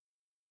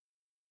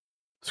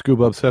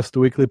Scuba Obsessed, the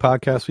weekly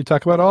podcast. We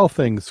talk about all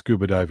things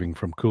scuba diving,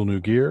 from cool new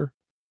gear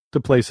to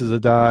places to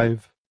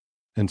dive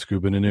and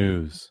scuba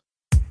news.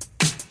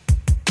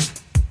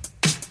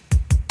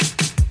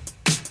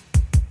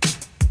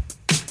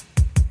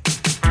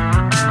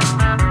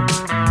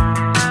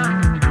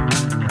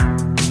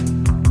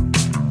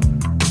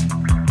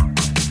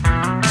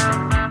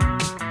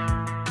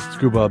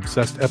 Scuba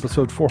Obsessed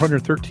episode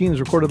 413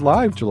 is recorded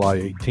live July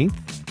 18th,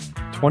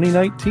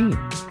 2019.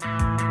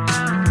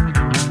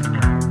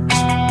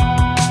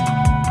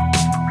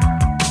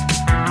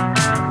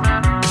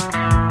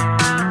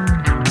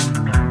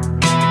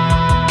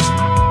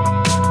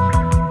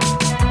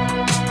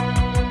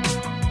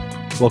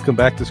 Welcome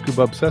back to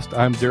Scuba Obsessed.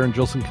 I'm Darren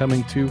Gilson,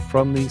 coming to you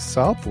from the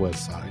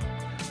southwest side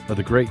of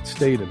the great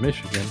state of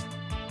Michigan,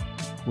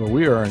 where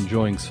we are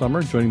enjoying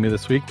summer. Joining me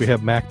this week, we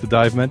have Mac, the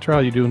dive mentor. How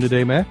are you doing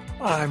today, Mac?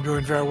 I'm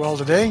doing very well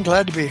today and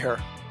glad to be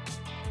here.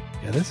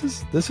 Yeah, this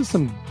is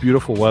some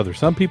beautiful weather.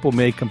 Some people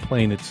may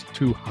complain it's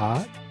too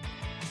hot,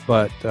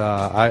 but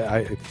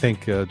I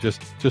think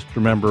just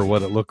remember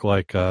what it looked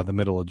like the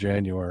middle of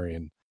January,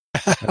 and I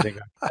think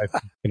I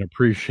can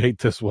appreciate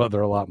this weather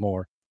a lot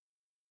more.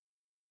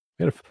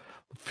 We had a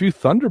few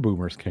thunder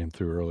boomers came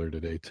through earlier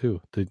today,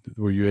 too.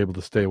 Were you able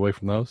to stay away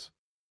from those?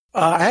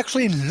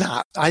 Actually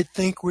not. I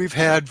think we've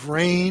had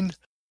rain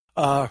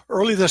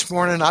early this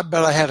morning. I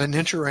bet I had an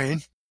inch of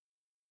rain.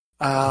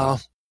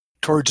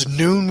 Towards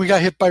noon, we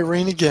got hit by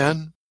rain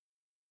again.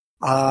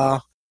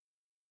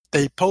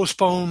 They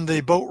postponed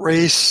the boat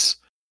race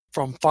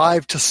from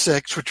 5 to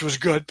 6, which was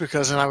good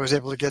because then I was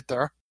able to get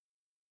there.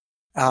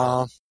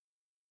 But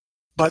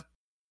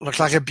looks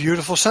like a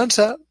beautiful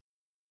sunset.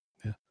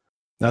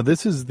 Now,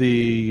 this is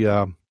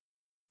the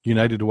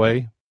United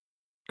Way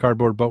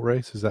cardboard boat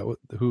race. Is that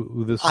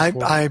who this is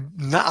for?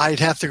 I'd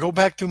have to go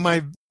back through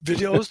my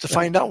videos to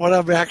find out what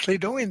I'm actually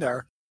doing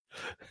there.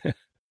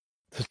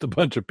 Just a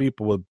bunch of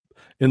people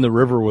in the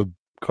river with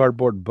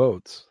cardboard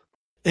boats.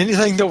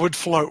 Anything that would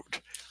float.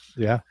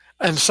 Yeah.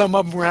 And some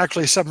of them were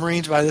actually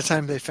submarines by the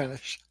time they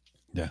finished.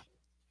 Yeah.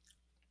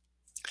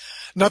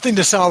 Nothing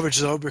to salvage,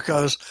 though,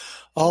 because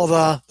all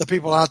the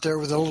people out there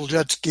with the little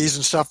jet skis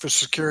and stuff for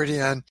security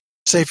and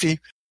safety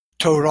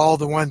towed all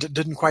the ones that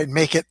didn't quite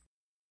make it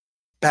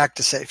back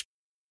to safety.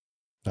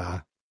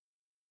 So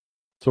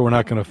we're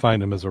not going to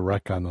find them as a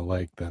wreck on the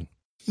lake then?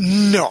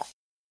 No.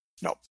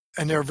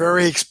 And they're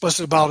very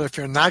explicit about if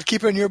you're not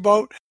keeping your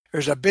boat,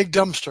 there's a big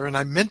dumpster. And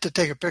I meant to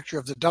take a picture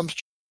of the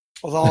dumpster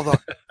with all the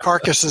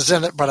carcasses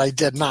in it, but I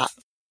did not.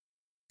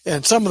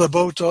 And some of the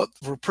boats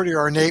were pretty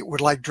ornate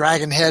with like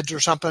dragon heads or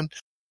something.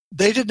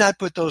 They did not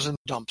put those in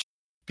the dumpster.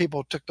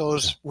 People took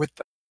those with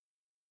them.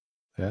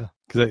 Yeah,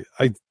 because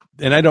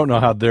I don't know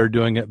how they're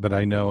doing it, but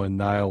I know in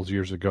Niles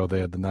years ago they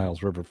had the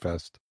Niles River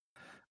Fest,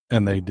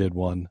 and they did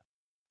one.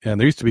 And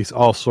there used to be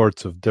all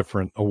sorts of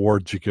different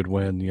awards you could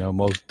win. You know,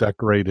 most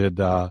decorated,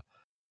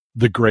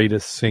 the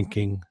greatest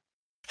sinking.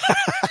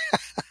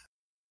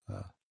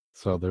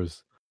 So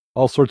there's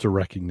all sorts of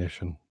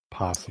recognition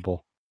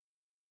possible.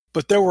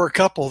 But there were a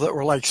couple that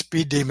were like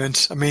speed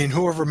demons. I mean,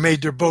 whoever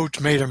made their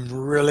boats made them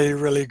really,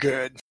 really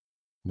good.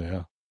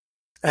 Yeah.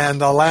 And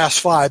the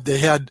last 5, they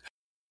had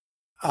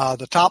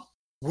the top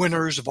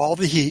winners of all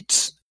the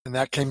heats, and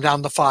that came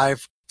down to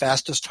 5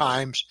 fastest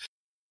times.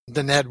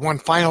 Then they had one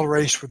final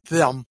race with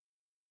them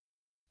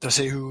to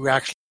see who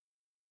actually.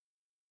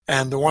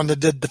 And the one that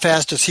did the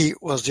fastest heat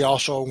was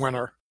also a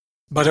winner.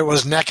 But it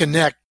was neck and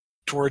neck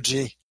towards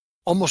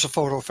almost a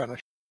photo finish.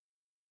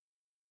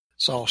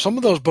 So some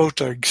of those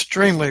boats are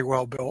extremely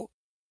well built.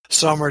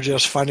 Some are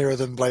just funnier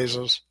than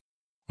blazes.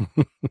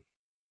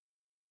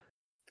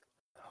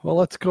 Well,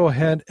 let's go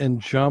ahead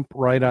and jump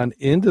right on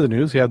into the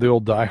news. We have the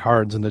old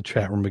diehards in the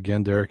chat room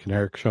again, Derek and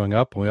Eric showing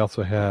up. And we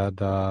also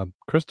had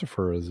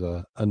Christopher as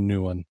a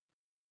new one.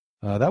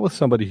 That was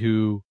somebody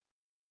who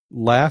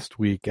last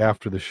week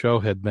after the show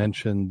had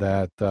mentioned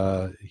that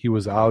he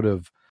was out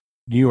of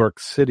New York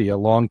City, a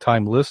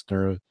longtime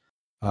listener,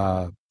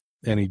 and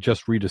he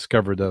just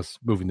rediscovered us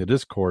moving to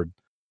Discord.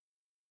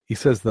 He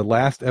says the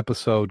last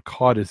episode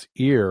caught his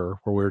ear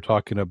where we were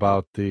talking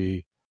about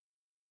the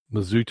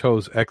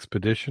Mazuto's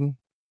expedition.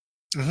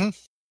 Mm-hmm.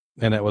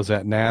 And it was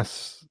at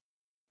NAS,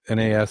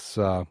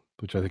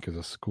 which I think is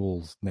a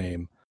school's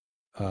name,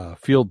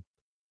 field.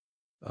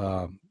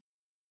 Goodness,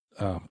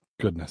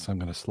 I'm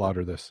going to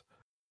slaughter this.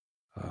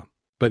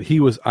 But he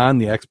was on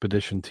the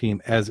expedition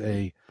team as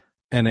a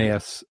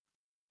NAS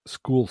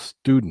school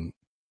student.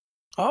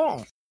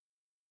 Oh.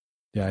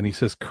 Yeah, and he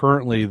says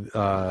currently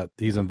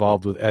he's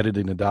involved with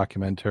editing a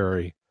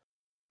documentary,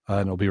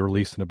 and it'll be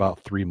released in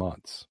about 3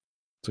 months.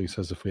 So he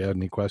says if we had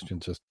any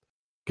questions, just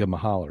give him a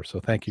holler. So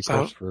thank you,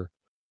 Chris, for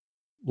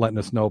letting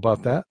us know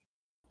about that.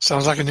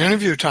 Sounds like an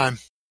interview time.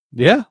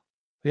 Yeah.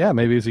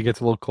 Maybe as he gets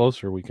a little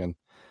closer, we can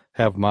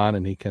have him on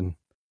and he can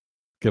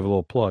give a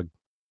little plug.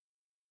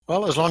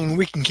 Well, as long as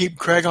we can keep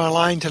Craig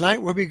online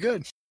tonight, we'll be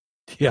good.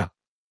 Yeah,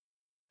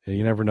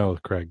 you never know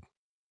with Craig.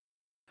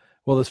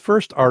 Well, this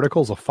first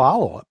article is a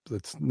follow-up.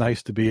 It's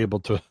nice to be able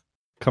to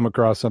come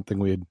across something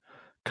we had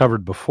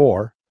covered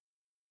before.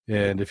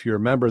 And if you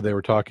remember, they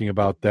were talking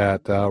about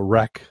that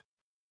wreck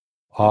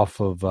off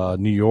of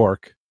New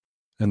York,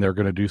 and they're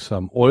going to do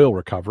some oil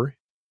recovery.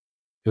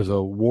 It was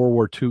a World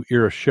War II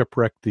era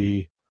shipwreck,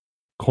 the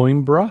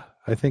Coimbra,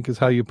 I think is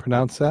how you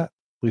pronounce that.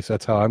 At least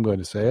that's how I'm going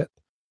to say it.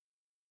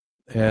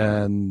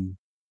 And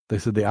they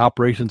said the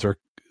operations are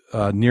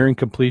nearing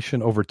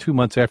completion over 2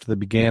 months after they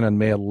began on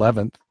May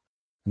 11th.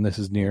 And this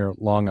is near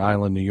Long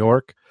Island, New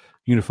York.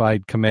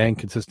 Unified Command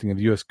consisting of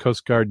U.S.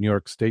 Coast Guard, New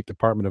York State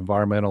Department of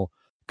Environmental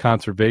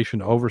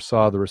Conservation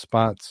oversaw the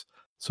response,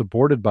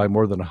 supported by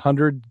more than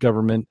 100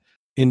 government,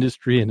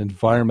 industry, and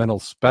environmental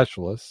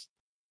specialists.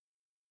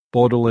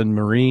 Bodolin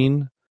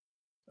Marine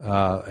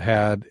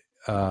had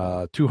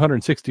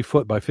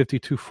 260-foot by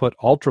 52-foot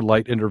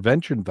ultralight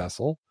intervention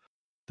vessel.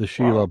 The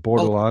Sheila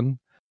Bordelon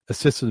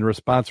assisted in the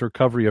response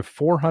recovery of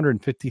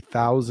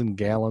 450,000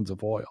 gallons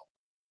of oil.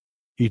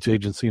 Each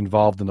agency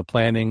involved in the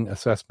planning,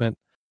 assessment,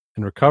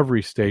 and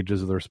recovery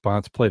stages of the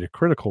response played a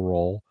critical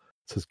role,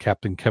 says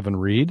Captain Kevin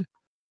Reed.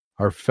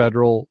 Our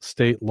federal,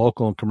 state,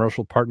 local, and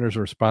commercial partners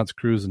and response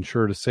crews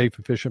ensured a safe,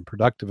 efficient,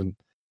 productive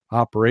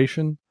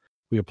operation.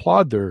 We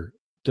applaud their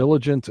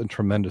diligence and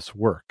tremendous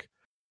work.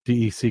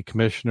 DEC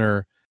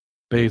Commissioner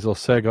Basil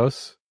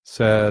Segos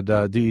said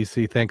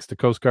DEC thanks the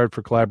Coast Guard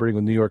for collaborating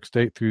with New York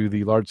State through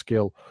the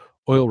large-scale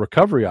oil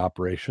recovery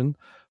operation.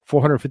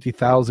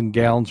 450,000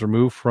 gallons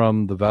removed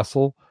from the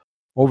vessel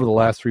over the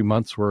last 3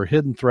 months were a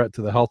hidden threat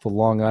to the health of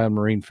Long Island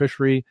marine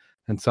fishery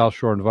and South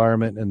Shore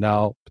environment, and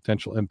now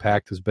potential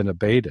impact has been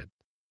abated.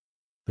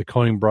 The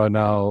Coimbra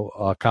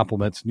now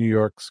complements New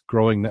York's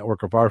growing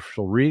network of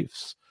artificial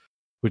reefs,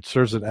 which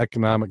serves as an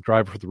economic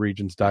driver for the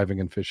region's diving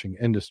and fishing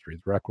industry.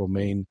 The wreck will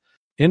remain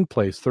in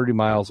place 30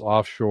 miles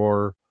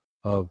offshore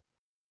of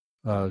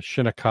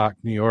Shinnecock,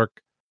 New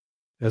York.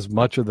 As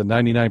much of the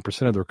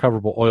 99% of the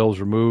recoverable oil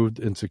is removed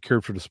and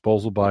secured for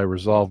disposal by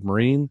Resolve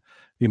Marine,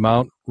 the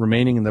amount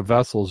remaining in the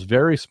vessel is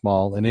very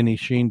small, and any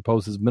sheen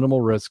poses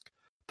minimal risk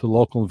to the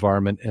local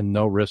environment and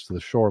no risk to the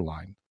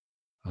shoreline,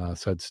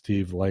 said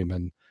Steve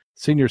Lehman,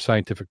 Senior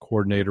Scientific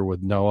Coordinator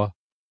with NOAA.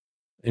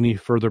 Any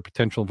further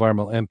potential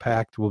environmental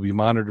impact will be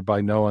monitored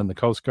by NOAA and the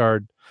Coast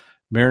Guard.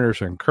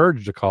 Mariners are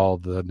encouraged to call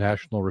the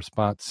National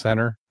Response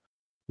Center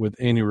with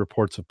any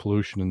reports of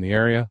pollution in the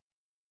area.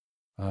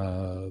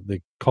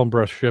 The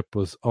Coimbra ship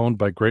was owned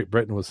by Great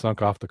Britain, was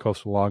sunk off the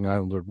coast of Long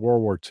Island during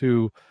World War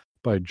II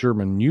by a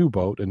German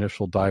U-boat.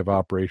 Initial dive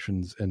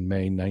operations in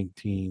May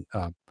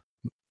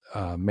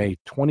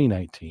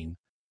 2019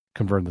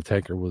 confirmed the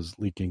tanker was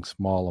leaking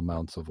small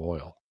amounts of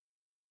oil.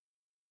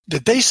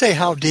 Did they say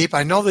how deep?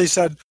 I know they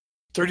said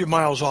 30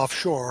 miles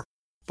offshore,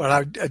 but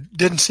I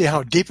didn't see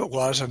how deep it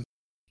was. And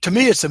to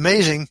me, it's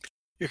amazing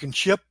you can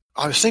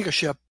sink a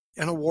ship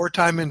in a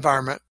wartime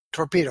environment,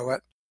 torpedo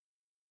it,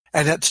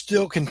 and it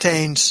still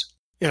contains,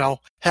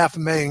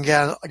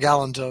 500,000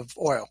 gallons of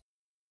oil.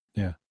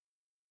 Yeah.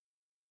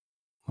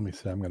 Let me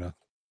see. I'm going to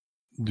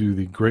do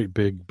the great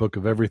big book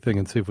of everything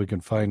and see if we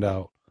can find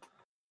out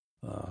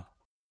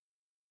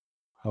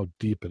how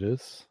deep it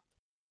is.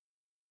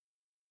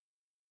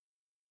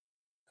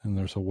 And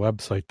there's a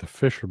website, The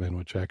Fisherman,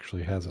 which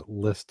actually has it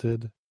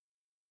listed.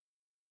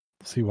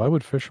 See, why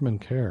would fishermen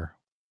care?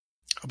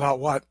 About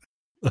what?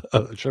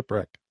 A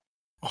shipwreck.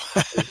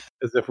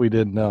 As if we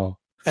didn't know.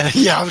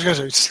 Yeah, I was going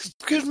to say,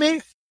 excuse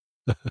me?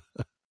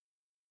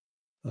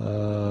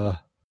 Yeah,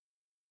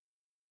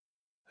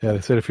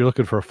 they said if you're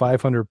looking for a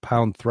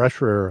 500-pound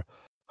thresher or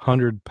a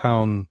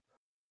 100-pound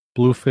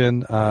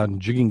bluefin on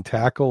jigging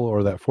tackle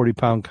or that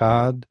 40-pound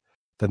cod,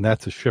 then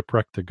that's a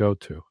shipwreck to go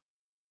to.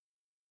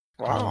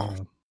 Wow.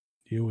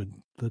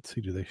 Let's see,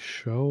 do they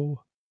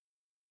show?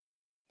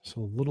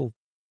 So little,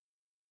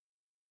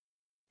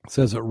 it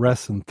says it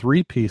rests in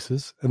 3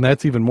 pieces, and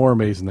that's even more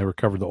amazing. They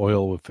recovered the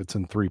oil if it's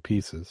in 3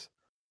 pieces.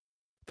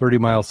 30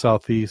 miles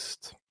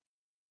southeast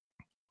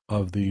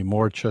of the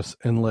Mauritius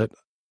Inlet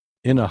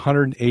in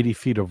 180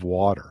 feet of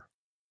water.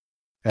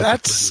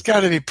 That's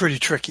got to be pretty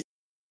tricky.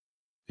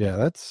 Yeah,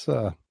 that's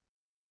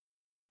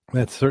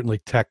certainly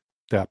tech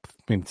depth.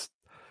 I mean,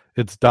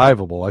 it's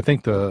diveable. I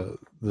think the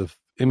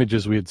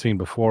images we had seen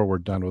before were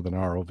done with an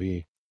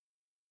ROV.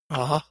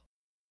 Uh-huh.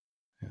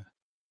 Yeah.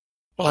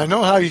 Well, I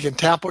know how you can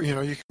tap it. You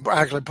can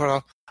actually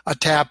put a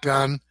tap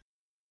in,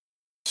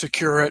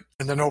 secure it,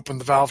 and then open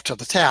the valve to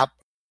the tap.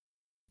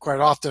 Quite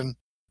often,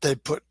 they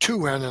put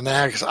 2 in, and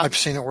I've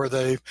seen it where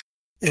they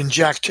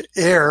inject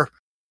air,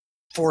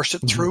 force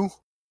it through,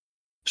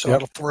 so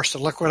it'll force the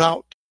liquid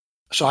out.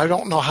 So I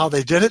don't know how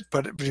they did it,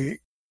 but it'd be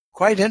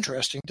quite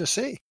interesting to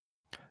see.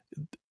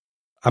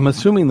 I'm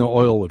assuming the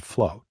oil would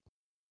float.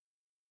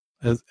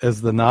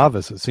 As the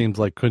novice, it seems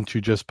like, couldn't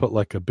you just put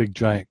like a big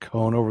giant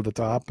cone over the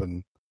top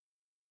and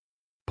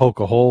poke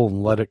a hole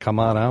and let it come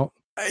on out?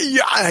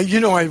 Yeah,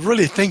 I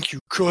really think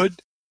you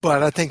could,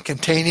 but I think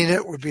containing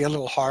it would be a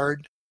little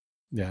hard.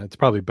 Yeah, it's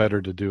probably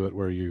better to do it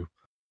where you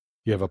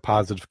have a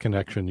positive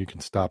connection. You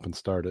can stop and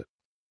start it.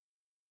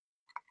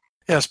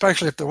 Yeah,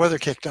 especially if the weather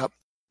kicked up.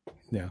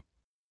 Yeah.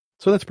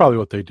 So that's probably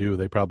what they do.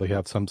 They probably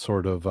have some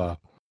sort of,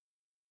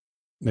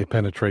 they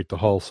penetrate the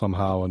hull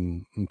somehow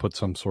and put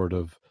some sort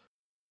of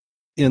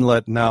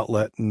inlet and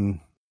outlet and,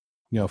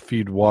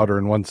 feed water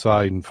in one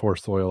side and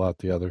force oil out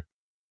the other.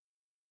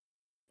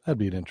 That'd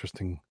be an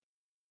interesting,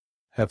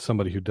 have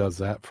somebody who does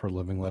that for a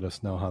living let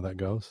us know how that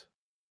goes.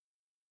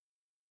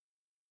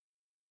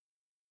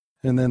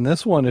 And then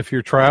this one, if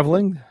you're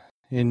traveling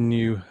and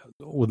you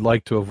would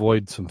like to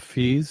avoid some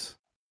fees,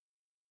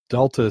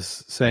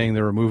 Delta's saying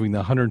they're removing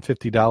the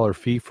 $150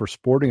 fee for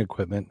sporting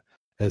equipment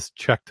as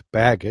checked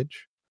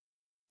baggage.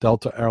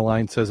 Delta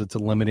Airlines says it's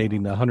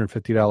eliminating the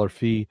 $150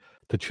 fee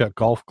to check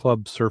golf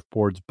clubs,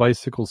 surfboards,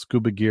 bicycles,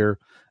 scuba gear,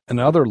 and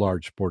other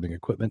large sporting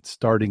equipment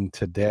starting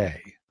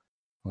today.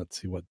 Let's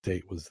see, what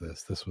date was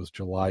this? This was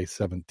July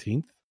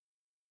 17th.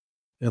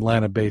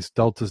 Atlanta-based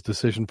Delta's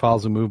decision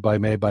follows a move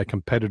made by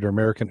competitor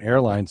American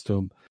Airlines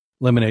to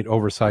eliminate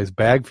oversized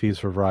bag fees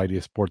for a variety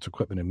of sports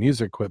equipment and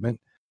music equipment.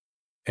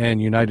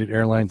 And United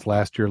Airlines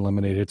last year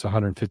eliminated its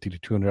 $150 to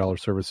 $200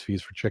 service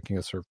fees for checking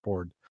a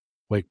surfboard,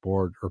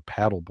 wakeboard, or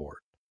paddleboard.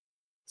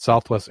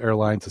 Southwest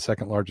Airlines, the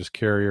second largest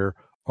carrier,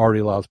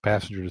 already allows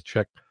passengers to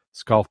check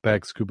golf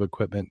bags, scuba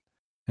equipment,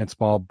 and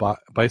small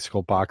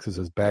bicycle boxes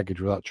as baggage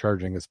without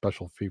charging a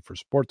special fee for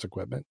sports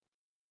equipment.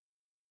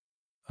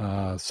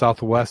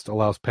 Southwest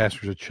allows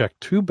passengers to check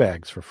 2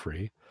 bags for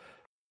free.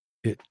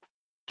 It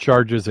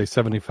charges a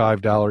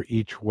 $75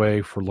 each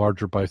way for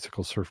larger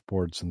bicycle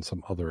surfboards and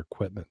some other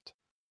equipment.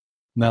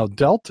 Now,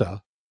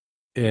 Delta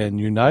and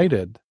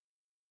United,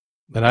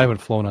 and I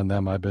haven't flown on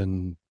them. I've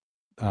been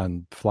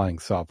on flying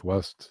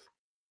Southwest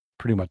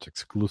pretty much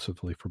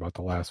exclusively for about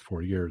the last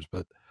 4 years.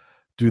 But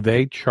do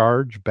they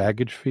charge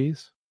baggage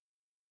fees?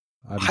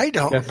 I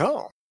don't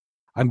know.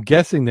 I'm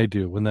guessing they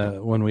do.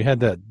 When we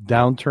had that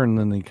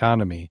downturn in the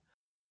economy,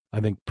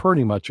 I think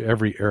pretty much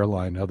every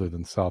airline other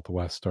than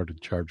Southwest started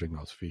charging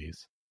those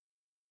fees.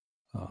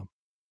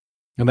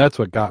 And that's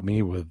what got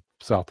me with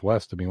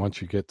Southwest. I mean,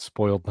 once you get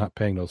spoiled not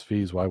paying those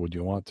fees, why would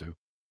you want to?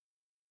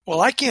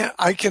 Well,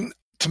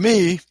 to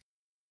me,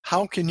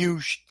 how can you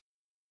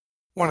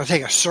want to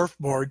take a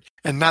surfboard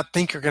and not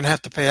think you're going to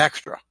have to pay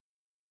extra?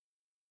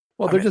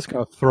 Well, they're just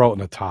going to throw it in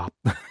the top.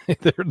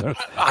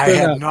 I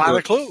have not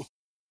a clue.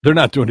 They're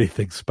not doing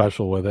anything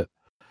special with it.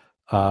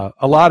 A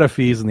lot of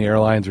fees in the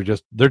airlines are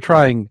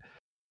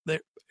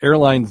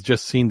airlines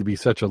just seem to be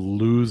such a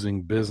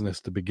losing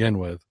business to begin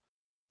with.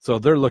 So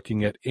they're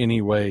looking at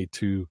any way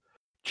to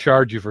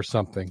charge you for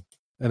something.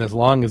 And as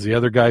long as the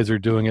other guys are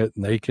doing it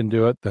and they can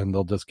do it, then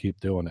they'll just keep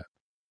doing it.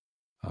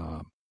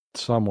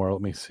 Somewhere,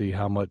 let me see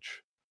how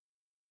much.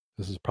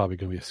 This is probably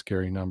going to be a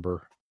scary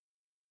number.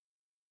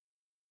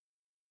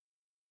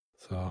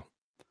 So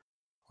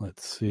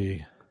let's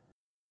see.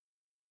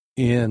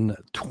 In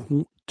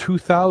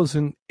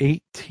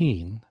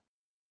 2018,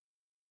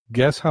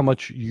 guess how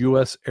much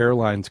U.S.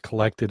 Airlines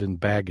collected in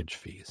baggage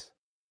fees?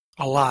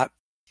 A lot.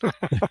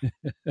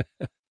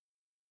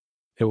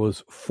 It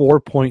was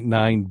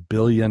 $4.9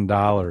 billion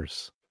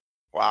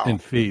Wow. in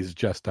fees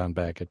just on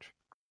baggage.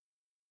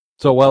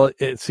 So while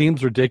it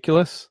seems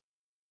ridiculous,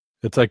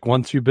 it's like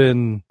once you've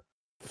been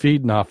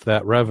feeding off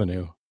that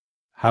revenue,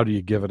 how do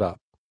you give it up?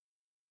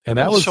 And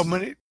that was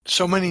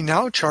so many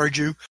now charge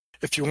you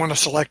if you want to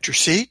select your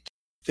seat,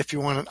 if you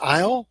want an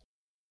aisle,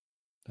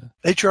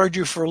 they charge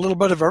you for a little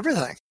bit of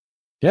everything.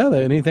 Yeah,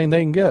 anything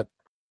they can get.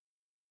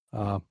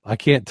 I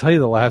can't tell you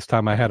the last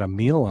time I had a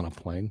meal on a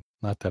plane.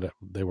 Not that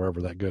they were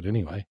ever that good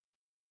anyway.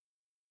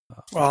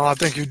 Well, I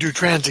think you do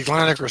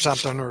transatlantic or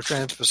something, or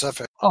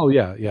trans-Pacific. Oh,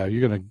 yeah.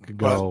 You're going to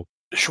go.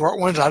 But short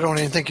ones, I don't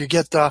even think you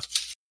get the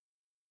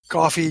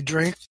coffee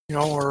drink,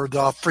 or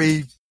the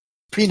free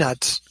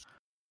peanuts.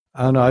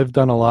 I don't know. I've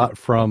done a lot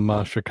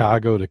from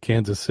Chicago to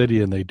Kansas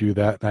City, and they do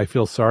that. And I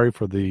feel sorry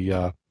for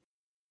the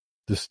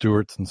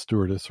stewards and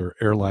stewardess or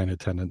airline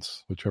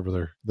attendants,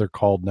 whichever they're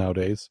called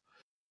nowadays.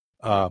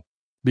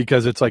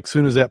 Because it's like,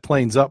 soon as that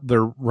plane's up,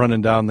 they're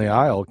running down the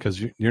aisle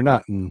because you're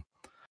not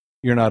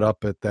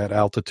up at that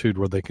altitude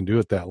where they can do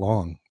it that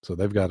long. So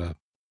they've got to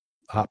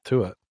hop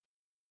to it.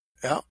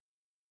 Yeah.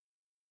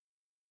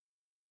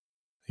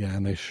 Yeah,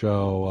 and they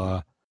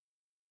show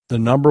the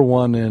number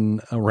one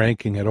in a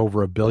ranking at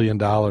over $1 billion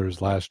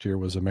last year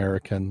was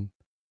American,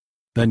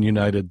 then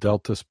United,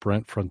 Delta,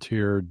 Sprint,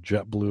 Frontier,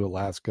 JetBlue,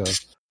 Alaska,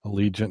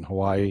 Allegiant,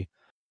 Hawaii,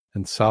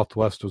 and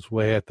Southwest was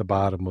way at the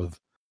bottom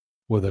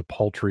with a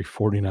paltry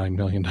 $49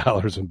 million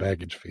in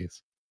baggage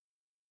fees.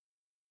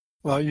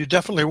 Well, you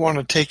definitely want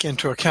to take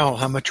into account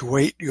how much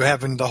weight you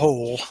have in the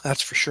hole.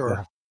 That's for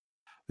sure.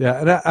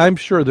 Yeah, and I'm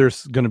sure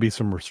there's going to be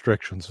some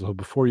restrictions. So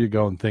before you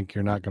go and think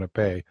you're not going to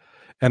pay,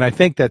 and I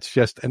think that's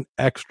just an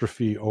extra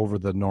fee over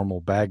the normal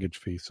baggage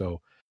fee.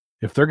 So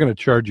if they're going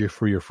to charge you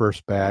for your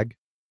first bag,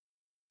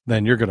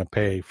 then you're going to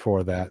pay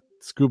for that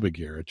scuba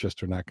gear. It's just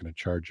they're not going to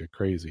charge you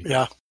crazy.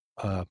 Yeah.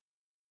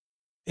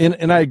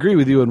 And I agree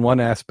with you in one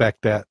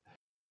aspect that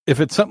if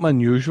it's something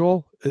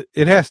unusual,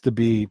 it has to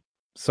be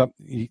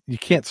something you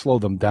can't slow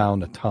them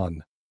down a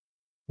ton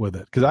with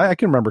it. Because I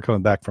can remember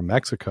coming back from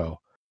Mexico,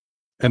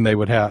 and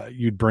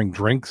you'd bring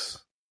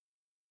drinks,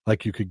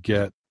 like you could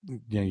get,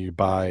 you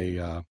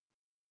buy,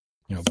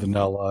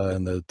 vanilla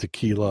and the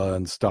tequila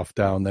and stuff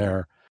down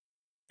there,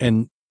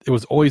 and it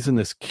was always in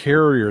this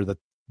carrier that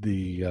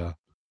the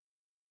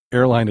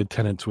airline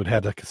attendants would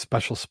have like a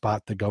special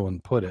spot to go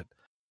and put it.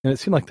 And it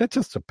seemed like that's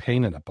just a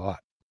pain in the butt.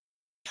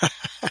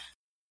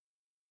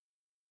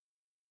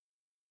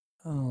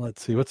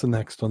 Let's see. What's the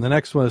next one? The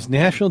next one is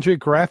National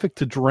Geographic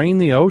to drain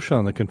the ocean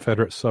on the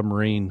Confederate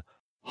submarine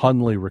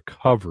Hunley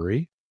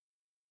recovery.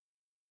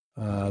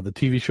 The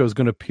TV show is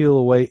going to peel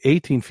away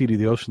 18 feet of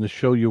the ocean to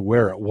show you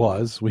where it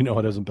was. We know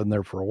it hasn't been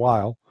there for a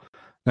while.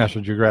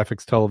 National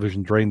Geographic's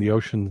television Drain the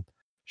Ocean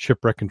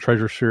Shipwreck and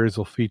Treasure series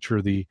will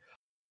feature the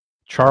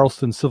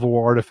Charleston Civil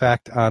War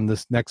artifact on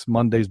this next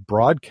Monday's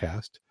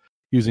broadcast.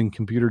 Using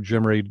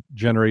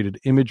computer-generated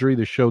imagery,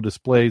 the show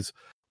displays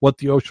what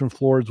the ocean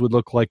floors would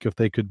look like if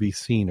they could be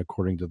seen,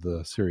 according to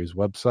the series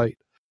website.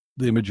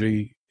 The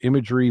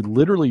imagery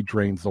literally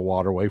drains the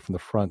water away from the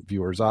front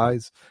viewer's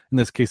eyes. In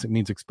this case, it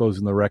means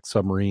exposing the wrecked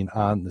submarine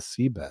on the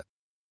seabed.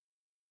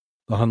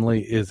 The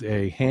Hunley is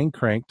a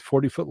hand-cranked,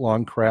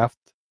 40-foot-long craft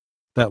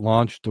that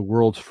launched the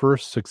world's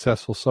first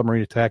successful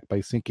submarine attack by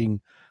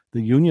sinking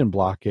the Union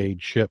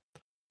blockade ship,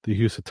 the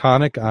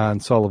Housatonic, on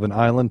Sullivan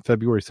Island,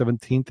 February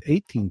 17,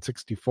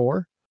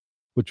 1864,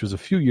 which was a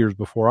few years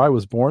before I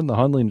was born. The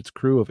Hunley and its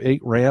crew of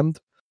 8 rammed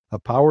a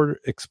powered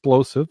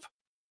explosive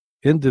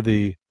into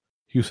the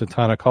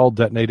Housatonic hull,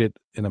 detonated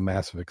in a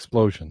massive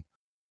explosion.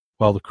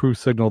 While the crew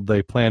signaled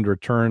they planned to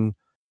return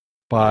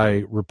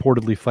by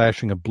reportedly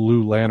flashing a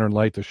blue lantern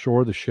light to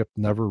shore, the ship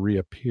never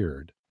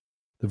reappeared.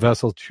 The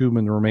vessel's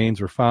human remains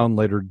were found,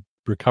 later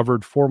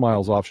recovered 4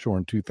 miles offshore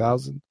in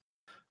 2000.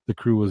 The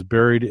crew was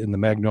buried in the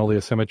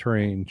Magnolia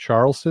Cemetery in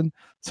Charleston.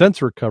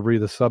 Since recovery,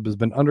 the sub has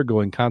been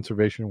undergoing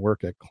conservation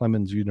work at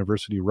Clemens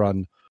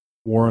University-run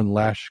Warren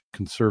Lash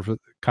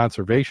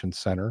Conservation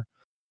Center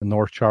in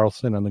North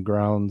Charleston on the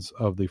grounds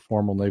of the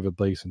former Naval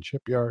Base and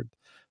Shipyard.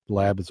 The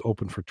lab is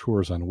open for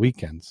tours on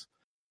weekends.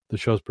 The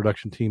show's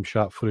production team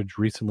shot footage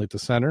recently at the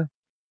center.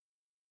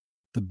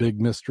 The big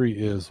mystery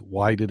is,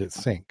 why did it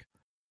sink?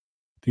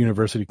 The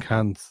university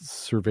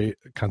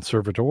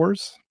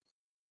conservators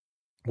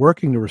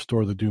working to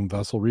restore the doomed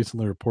vessel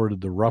recently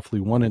reported the roughly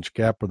 1-inch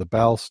gap where the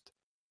ballast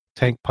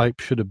tank pipe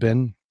should have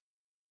been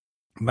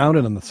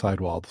mounted on the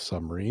sidewall of the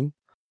submarine.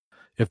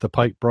 If the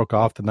pipe broke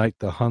off the night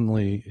the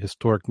Hunley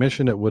historic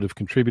mission, it would have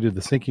contributed to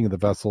the sinking of the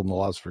vessel and the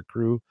loss for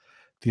crew.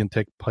 The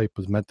intake pipe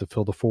was meant to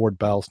fill the forward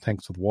ballast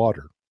tanks with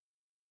water.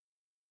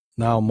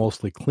 Now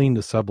mostly clean,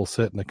 the sub will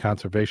sit in a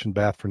conservation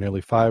bath for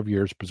nearly 5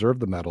 years, preserve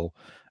the metal,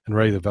 and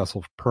ready the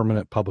vessel for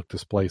permanent public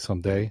display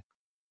someday.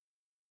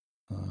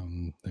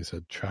 They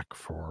said check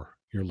for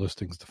your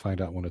listings to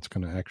find out when it's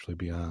going to actually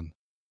be on.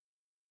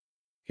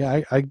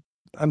 Yeah,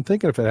 I'm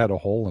thinking if it had a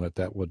hole in it,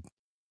 that would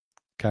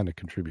kind of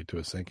contribute to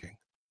a sinking.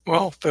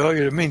 Well,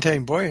 failure to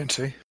maintain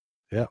buoyancy.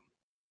 Yeah.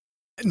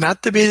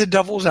 Not to be the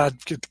devil's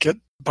advocate,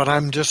 but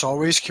I'm just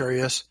always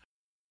curious,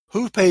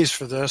 who pays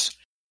for this?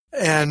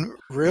 And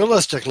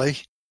realistically,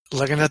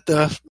 looking at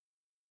the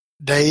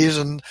days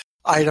and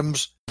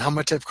items, how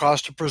much they've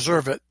cost to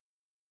preserve it,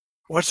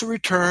 what's the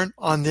return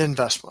on the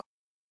investment?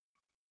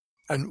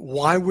 And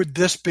why would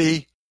this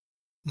be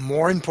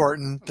more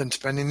important than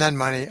spending that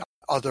money on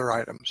other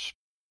items?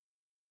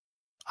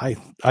 I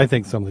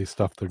think some of these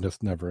stuff, there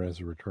just never is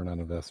a return on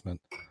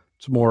investment.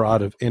 It's more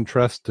out of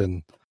interest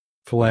and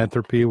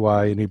philanthropy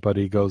why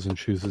anybody goes and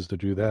chooses to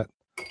do that.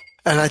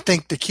 And I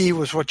think the key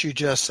was what you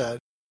just said.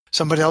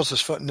 Somebody else is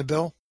footing the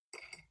bill?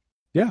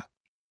 Yeah.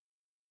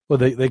 Well,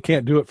 they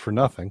can't do it for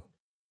nothing.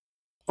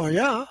 Oh,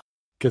 yeah.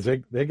 Because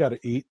they got to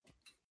eat.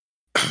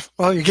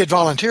 Well, you get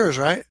volunteers,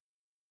 right?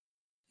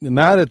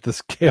 Not at the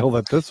scale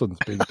that this one's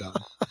being done.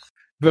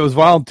 If it was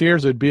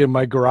volunteers, it'd be in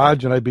my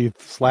garage and I'd be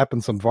slapping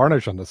some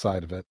varnish on the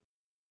side of it.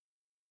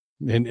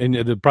 And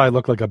it'd probably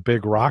look like a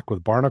big rock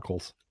with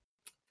barnacles.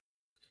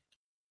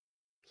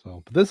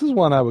 So, but this is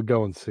one I would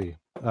go and see.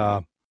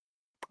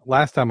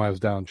 Last time I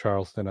was down in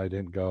Charleston, I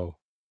didn't go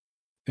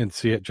and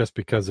see it just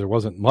because there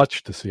wasn't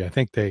much to see. I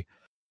think it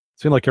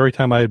seemed like every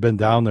time I had been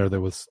down there, it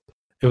was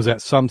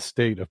at some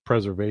state of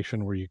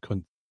preservation where you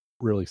couldn't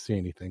really see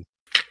anything.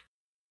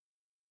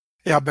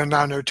 Yeah, I've been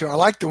down there too. I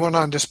like the one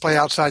on display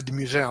outside the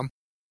museum.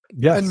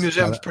 Yes. And the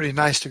museum's pretty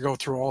nice to go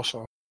through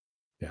also.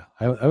 Yeah,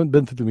 I haven't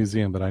been to the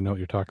museum, but I know what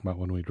you're talking about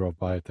when we drove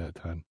by at that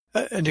time.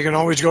 And you can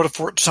always go to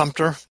Fort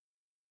Sumter.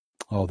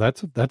 Oh,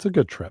 that's a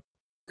good trip.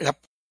 Yep.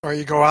 Or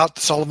you go out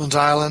to Sullivan's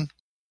Island,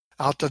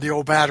 out to the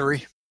old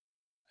battery.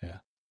 Yeah.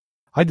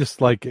 I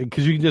just like it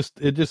because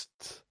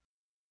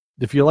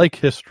if you like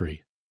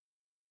history,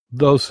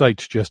 those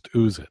sites just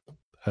ooze it.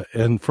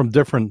 And from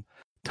different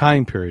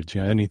time periods,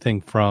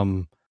 anything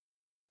from,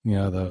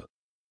 the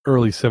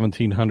early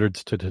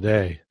 1700s to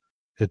today,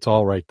 it's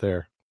all right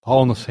there,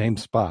 all in the same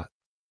spot.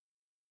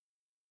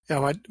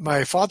 Yeah,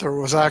 my father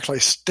was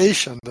actually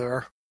stationed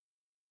there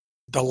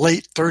the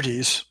late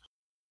 30s.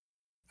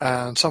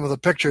 And some of the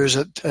pictures,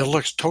 it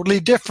looks totally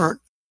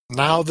different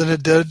now than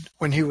it did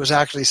when he was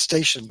actually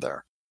stationed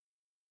there.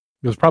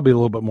 It was probably a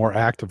little bit more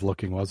active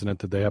looking, wasn't it?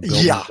 Did they have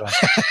buildings? Yeah.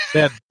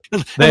 They had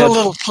a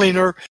little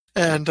cleaner.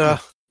 And,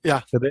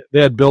 yeah. So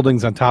they had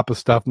buildings on top of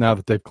stuff now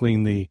that they've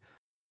cleaned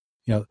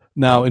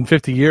now in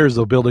 50 years,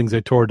 the buildings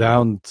they tore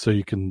down so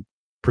you can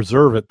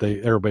preserve it,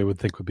 everybody would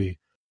think would be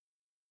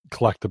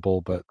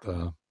collectible. But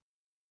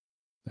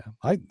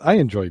yeah, I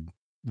enjoyed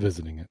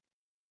visiting it.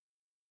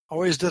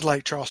 Always did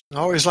like Charleston.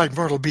 I always liked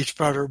Myrtle Beach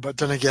better, but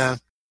then again,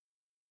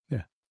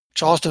 yeah,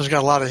 Charleston's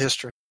got a lot of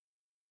history.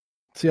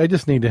 See, I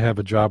just need to have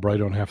a job where I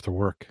don't have to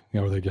work,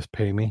 where they just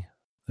pay me,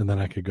 and then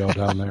I could go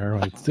down there.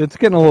 It's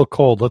getting a little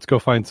cold. Let's go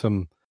find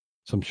some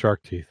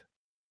shark teeth.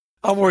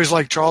 I've always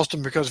liked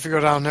Charleston because if you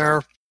go down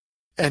there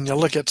and you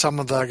look at some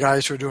of the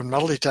guys who are doing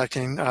metal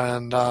detecting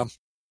and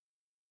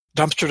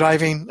dumpster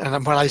diving, and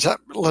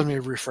let me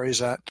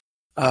rephrase that,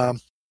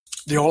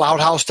 the old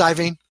outhouse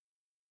diving,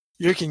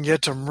 you can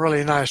get some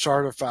really nice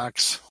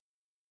artifacts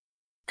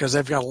because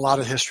they've got a lot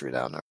of history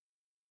down there.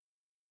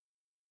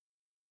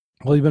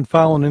 Well, you've been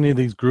following any of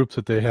these groups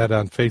that they had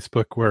on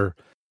Facebook where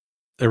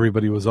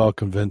everybody was all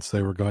convinced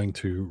they were going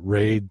to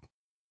raid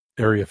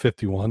Area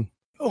 51?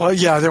 Well,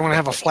 yeah, they want to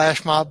have a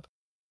flash mob.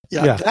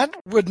 Yeah, that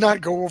would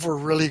not go over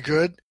really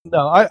good.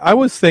 No, I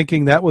was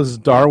thinking that was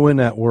Darwin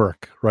at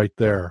work right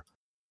there.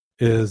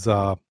 Is,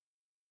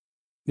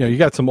 you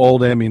got some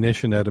old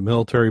ammunition at a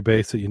military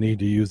base that you need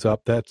to use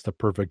up. That's the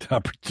perfect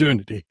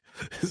opportunity,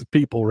 is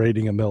people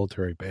raiding a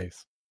military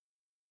base.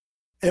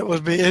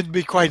 It'd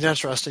be quite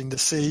interesting to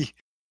see,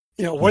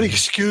 what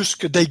excuse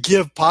could they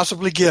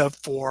possibly give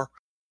for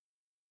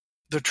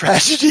the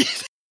tragedy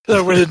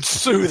that would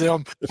ensue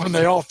them when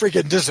they all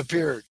freaking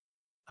disappeared.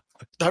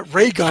 That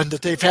ray gun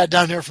that they've had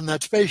down there from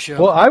that spaceship.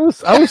 Well, I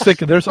was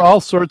thinking there's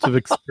all sorts of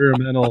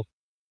experimental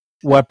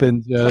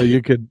weapons.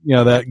 You could,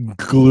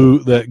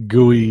 that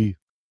gooey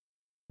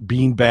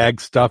beanbag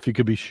stuff. You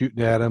could be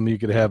shooting at them. You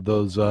could have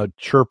those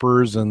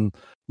chirpers and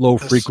low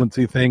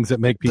frequency things that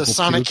make people. The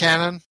sonic shoot.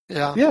 cannon.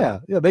 Yeah.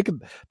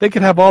 They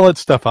could have all that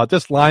stuff out.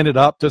 Just line it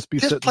up. Just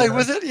play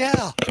with it.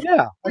 Yeah.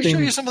 I'll show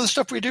you some of the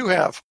stuff we do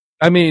have.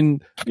 I mean,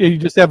 you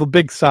just have a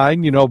big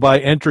sign, by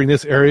entering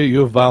this area,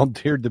 you have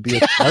volunteered to be a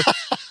test.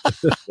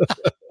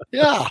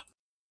 Yeah.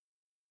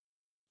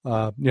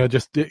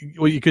 Just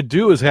what you could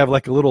do is have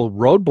like a little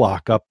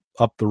roadblock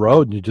up the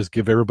road, and you just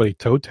give everybody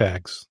toe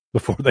tags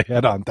before they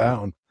head on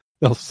down.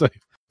 They'll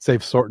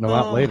save sorting them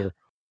out later.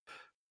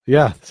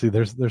 Yeah. See,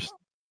 there's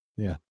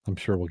I'm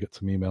sure we'll get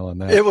some email on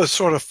that. It was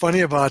sort of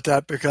funny about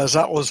that because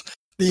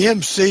the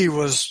MC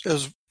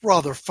is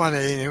rather funny,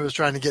 and he was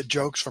trying to get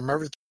jokes from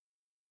everything.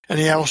 And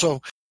he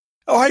also,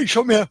 all right,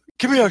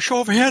 give me a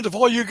show of hands if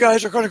all you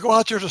guys are going to go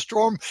out there to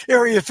storm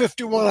Area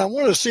 51. I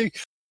want to see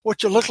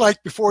what you look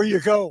like before you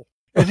go,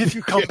 and if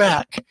you come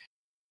back.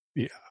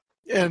 Yeah.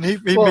 And he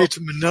made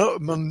some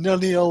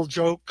millennial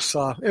jokes.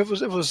 It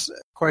was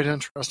quite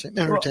interesting,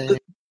 entertaining. Well,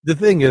 the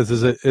thing is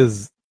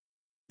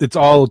it's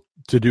all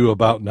to do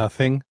about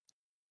nothing.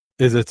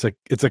 It's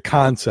a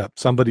concept.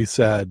 Somebody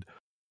said,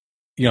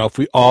 if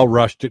we all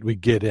rushed it, we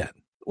get in.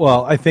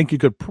 Well, I think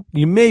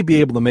you may be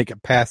able to make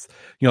it past,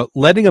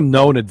 letting them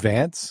know in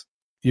advance.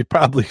 You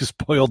probably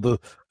spoiled the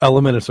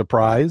element of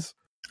surprise.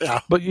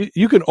 Yeah. But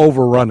you can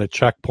overrun a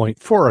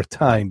checkpoint for a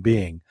time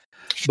being.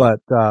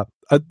 But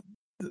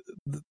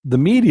the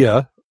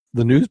media,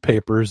 the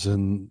newspapers,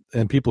 and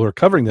people who are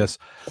covering this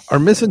are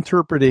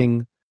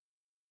misinterpreting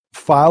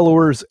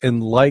followers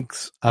and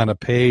likes on a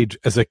page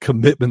as a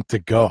commitment to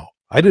go.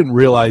 I didn't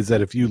realize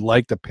that if you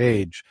liked a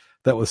page,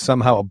 that was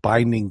somehow a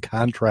binding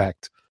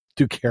contract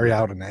to carry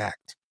out an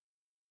act.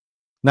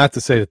 Not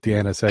to say that the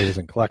NSA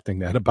isn't collecting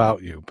that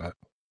about you, but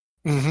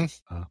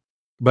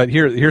but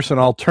here's an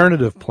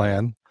alternative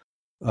plan.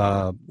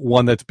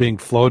 One that's being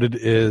floated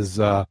is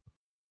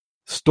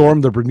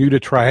storm the Bermuda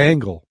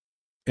Triangle,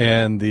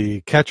 and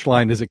the catch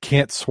line is it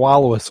can't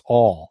swallow us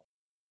all.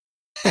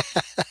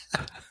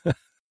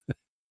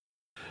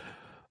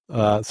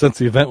 Since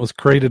the event was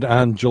created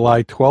on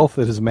July 12th,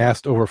 it has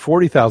massed over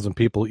 40,000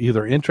 people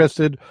either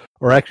interested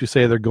or actually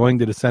say they're going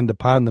to descend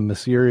upon the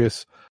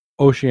mysterious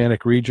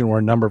oceanic region where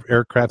a number of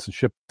aircrafts and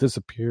ships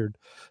disappeared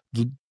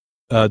due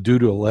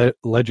to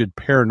alleged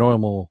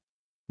paranormal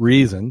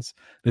reasons.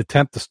 An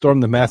attempt to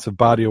storm the massive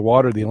body of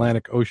water, the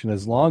Atlantic Ocean,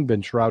 has long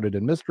been shrouded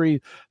in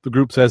mystery. The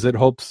group says it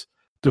hopes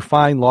to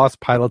find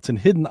lost pilots and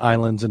hidden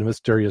islands in a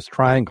mysterious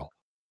triangle.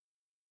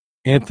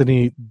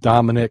 Anthony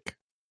Dominic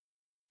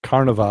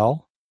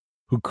Carnival,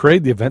 who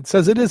created the event,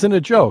 says it isn't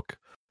a joke.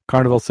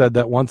 Carnival said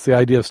that once the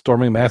idea of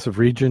storming a massive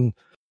region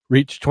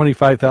reached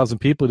 25,000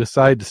 people, he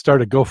decided to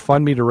start a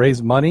GoFundMe to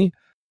raise money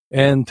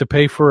and to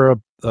pay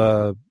for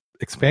a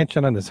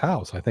expansion on his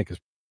house, I think is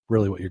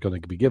really what you're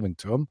going to be giving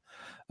to him.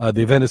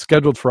 The event is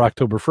scheduled for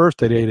October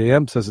 1st at 8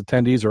 a.m. Says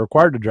attendees are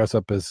required to dress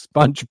up as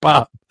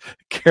SpongeBob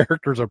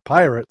characters or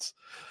pirates.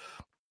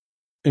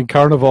 And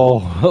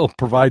Carnival will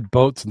provide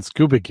boats and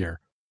scuba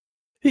gear.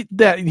 He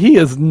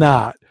is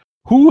not.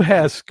 Who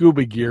has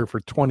scuba gear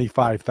for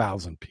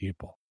 25,000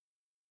 people?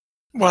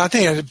 Well, I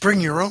think I'd bring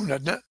your own,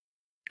 doesn't it?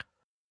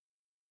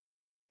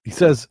 He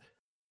says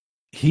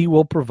he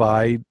will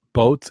provide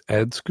boats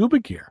and scuba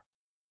gear.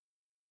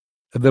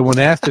 And then when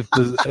asked if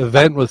the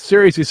event was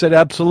serious, he said,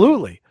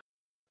 absolutely.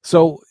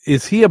 So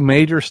is he a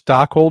major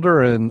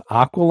stockholder in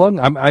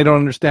Aqualung? I don't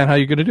understand how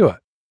you're going to do it.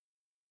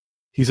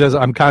 He says,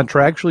 I'm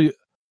contractually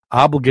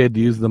obligated to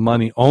use the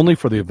money only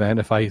for the event.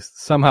 If I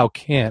somehow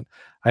can't,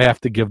 I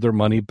have to give their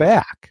money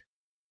back.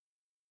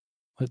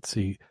 Let's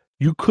see.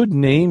 You could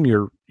name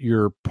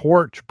your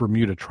porch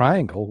Bermuda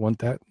Triangle. Wouldn't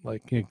that,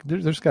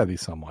 there's got to be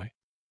some way.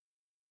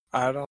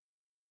 I don't.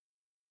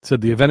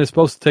 Said the event is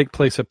supposed to take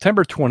place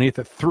September 20th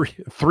at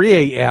 3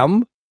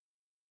 a.m.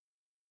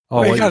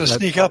 Oh, you got to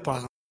sneak up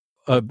on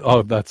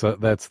them.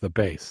 That's the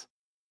base.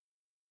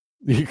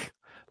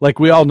 Like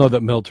we all know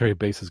that military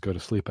bases go to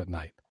sleep at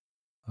night.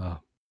 No,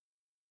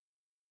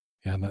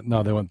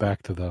 they went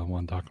back to the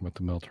one talking about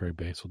the military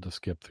base. We'll just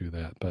skip through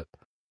that. But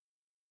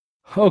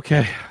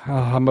okay,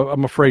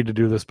 I'm afraid to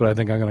do this, but I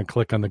think I'm going to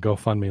click on the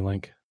GoFundMe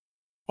link.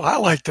 Well, I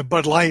like the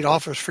Bud Light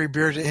offers free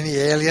beer to any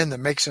alien that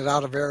makes it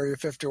out of Area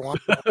 51.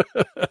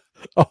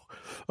 Oh,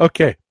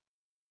 okay.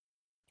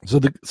 So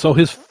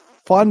his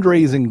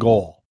fundraising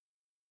goal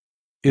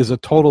is a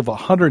total of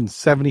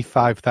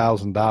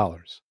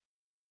 $175,000.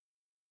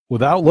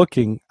 Without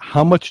looking,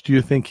 how much do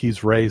you think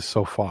he's raised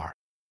so far?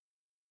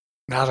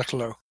 Not a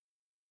clue.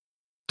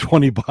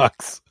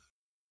 $20.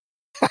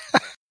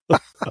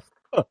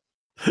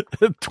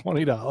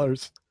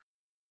 $20.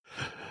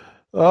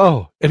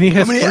 Oh, and he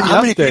has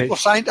how many people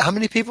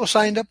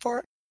signed up for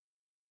it?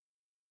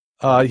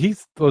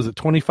 Was it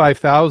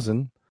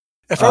 25,000?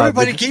 If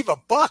everybody gave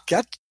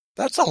 $1,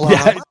 that's a lot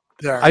of money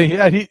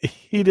there.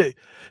 He did,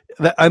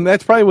 and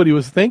that's probably what he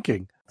was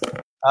thinking.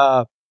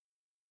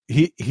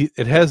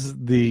 It has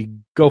the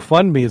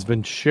GoFundMe has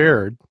been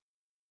shared.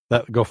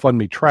 That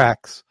GoFundMe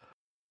tracks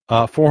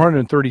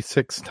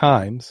 436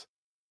 times,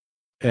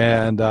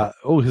 and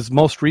his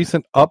most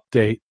recent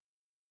update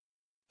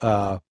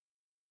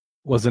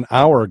was an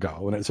hour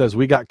ago, and it says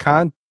we got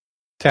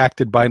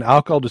contacted by an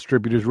alcohol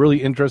distributor who's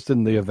really interested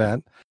in the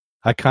event.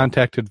 I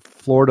contacted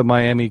Florida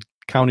Miami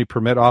County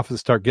Permit Office to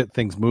start getting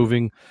things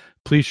moving.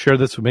 Please share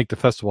this would make the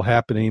festival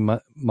happen. Any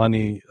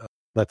money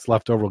that's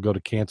left over will go to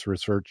cancer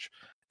research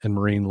and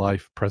marine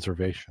life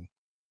preservation.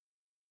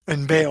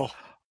 And bail.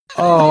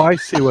 Oh, I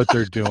see what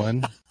they're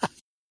doing.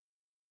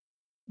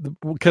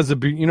 Because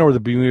where the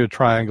Bermuda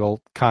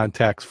Triangle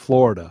contacts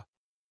Florida.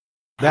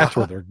 That's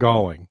where they're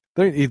going.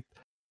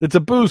 It's a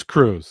booze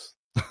cruise.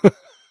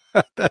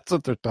 That's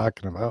what they're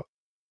talking about.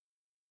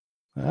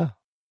 Yeah.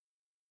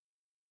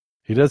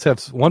 He does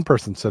have one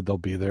person said they'll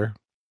be there.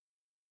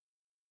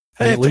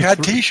 Hey, they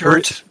got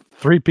T-shirts.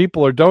 Three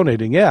people are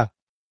donating. Yeah.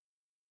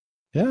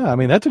 Yeah, I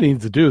mean, that's what he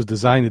needs to do is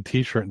design the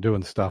T-shirt and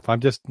doing stuff. I'm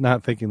just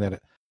not thinking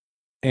that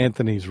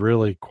Anthony's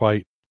really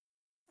quite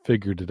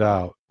figured it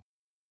out.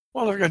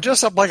 Well, if you're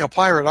dressed up like a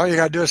pirate, all you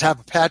got to do is have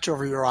a patch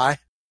over your eye.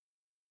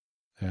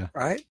 Yeah.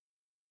 Right?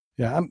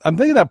 Yeah, I'm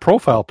thinking that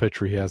profile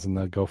picture he has in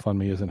the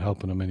GoFundMe isn't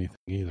helping him anything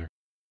either.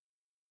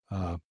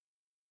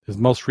 His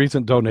most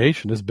recent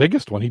donation, his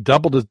biggest one, he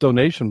doubled his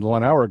donation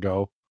 1 hour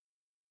ago.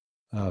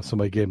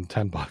 Somebody gave him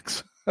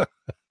 $10.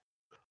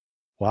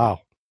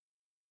 Wow.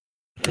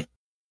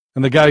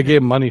 And the guy who gave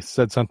him money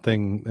said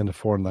something in a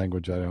foreign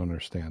language I don't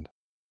understand.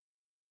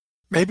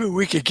 Maybe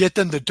we could get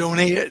them to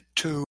donate it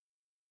to,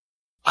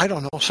 I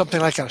don't know, something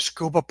like a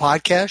scuba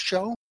podcast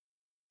show?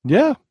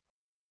 Yeah.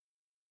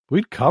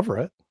 We'd cover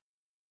it.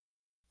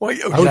 Well,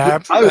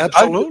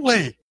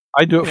 absolutely.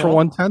 I'd do it for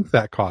 1/10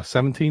 that cost.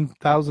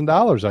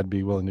 $17,000 I'd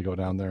be willing to go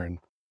down there and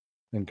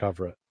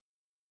cover it.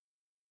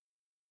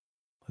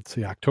 Let's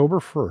see, October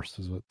 1st.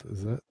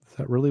 Is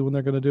that really when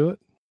they're going to do it?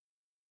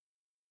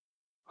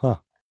 Huh.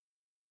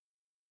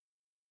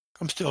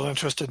 I'm still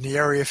interested in the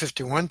Area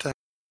 51 thing.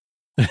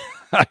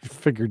 I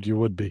figured you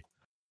would be.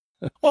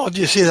 Well,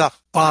 do you see the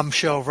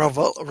bombshell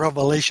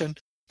revelation?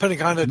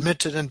 Pentagon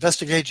admits it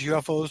investigates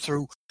UFOs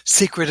through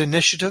secret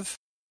initiative.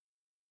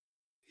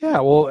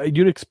 Yeah, well,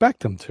 you'd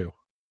expect them to.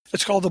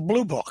 It's called the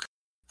Blue Book.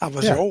 That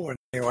was the old one,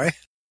 anyway.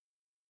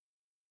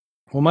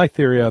 Well, my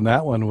theory on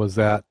that one was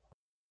that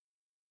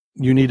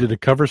you needed a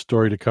cover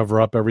story to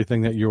cover up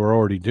everything that you were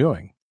already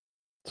doing.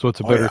 So it's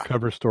a better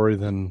cover story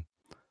than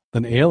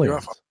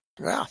aliens. UFO.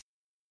 Yeah.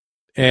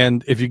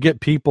 And if you get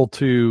people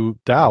to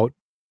doubt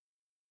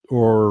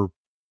or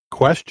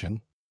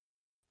question,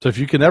 so if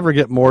you can ever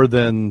get more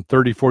than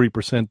 30,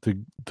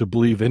 40% to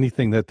believe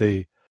anything that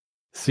they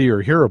see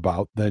or hear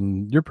about,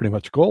 then you're pretty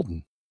much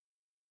golden.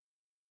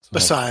 So,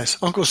 besides,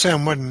 Uncle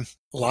Sam wouldn't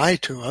lie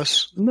to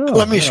us. No.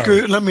 Let me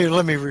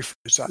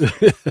rephrase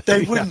that.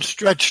 They wouldn't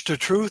stretch the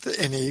truth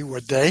any,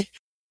 would they?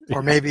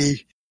 Or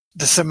maybe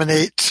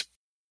disseminate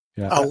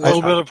a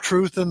little bit of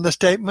truth in the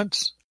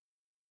statements?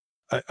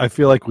 I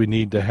feel like we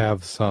need to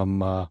have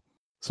some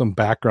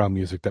background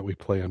music that we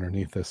play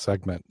underneath this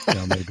segment.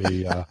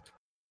 Maybe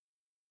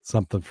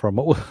something from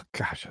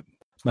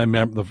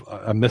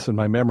I'm missing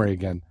my memory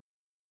again.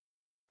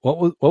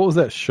 What was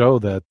that show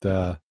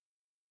that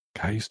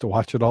I used to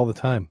watch it all the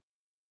time?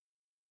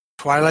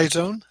 Twilight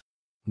Zone?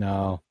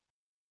 No,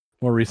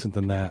 more recent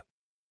than that.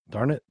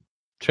 Darn it!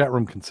 Chat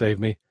room can save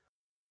me.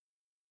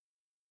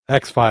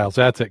 X-Files.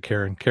 That's it,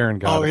 Karen. Karen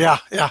got it. Oh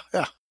yeah.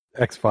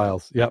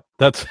 X-Files. Yep,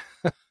 that's.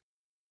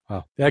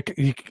 Wow. I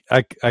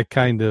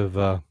kind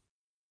of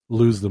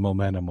lose the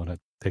momentum when it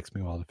takes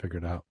me a while to figure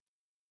it out.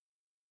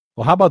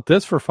 Well, how about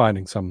this for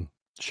finding some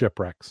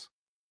shipwrecks.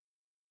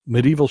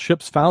 Medieval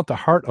ships found at the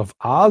heart of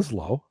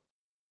Oslo.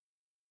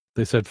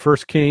 They said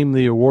first came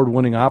the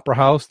award-winning Opera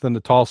House, then the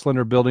tall,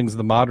 slender buildings of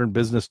the modern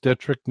business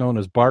district known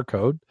as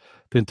Barcode.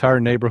 The entire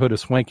neighborhood of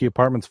swanky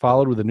apartments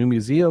followed with a new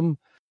museum,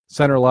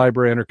 center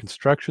library under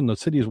construction. The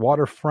city's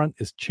waterfront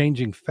is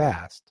changing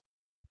fast.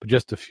 But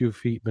just a few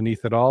feet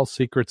beneath it all,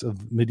 secrets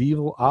of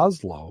medieval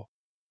Oslo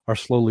are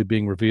slowly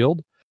being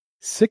revealed.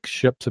 6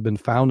 ships have been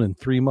found in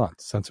 3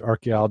 months since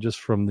archaeologists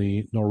from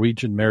the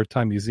Norwegian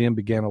Maritime Museum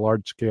began a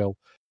large-scale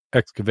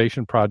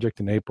excavation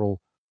project in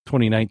April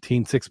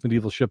 2019. 6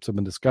 medieval ships have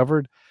been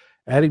discovered,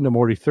 adding to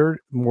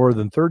more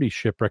than 30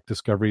 shipwreck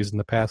discoveries in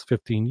the past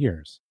 15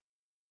 years.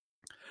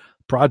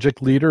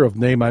 Project leader of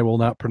name I will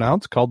not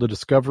pronounce called the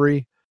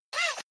discovery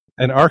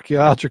an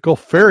archaeological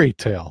fairy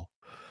tale.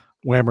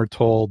 Wammer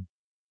told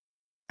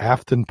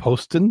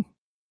Aftenposten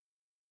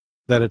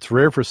that it's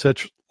rare for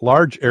such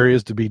large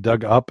areas to be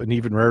dug up and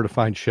even rare to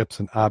find ships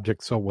and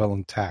objects so well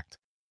intact.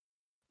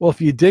 Well,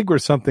 if you dig where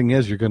something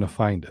is, you're going to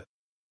find it.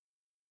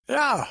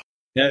 Yeah.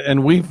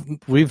 And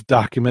we've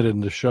documented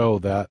in the show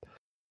that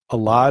a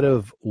lot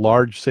of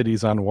large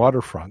cities on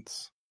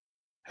waterfronts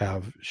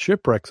have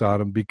shipwrecks on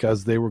them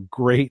because they were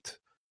great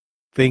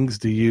things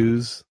to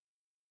use.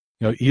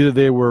 You know, either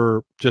they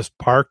were just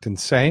parked and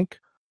sank,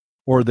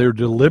 or they're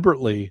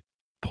deliberately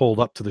pulled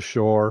up to the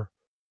shore,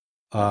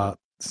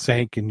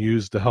 sank and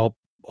used to help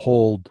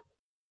hold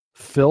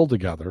fill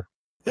together.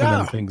 Yeah.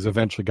 And then things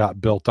eventually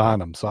got built on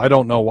them. So I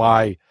don't know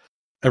why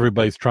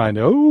everybody's trying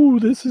to,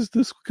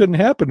 this couldn't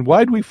happen.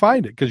 Why'd we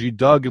find it? Because you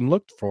dug and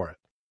looked for it.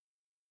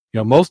 You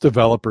know, most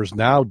developers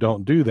now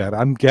don't do that.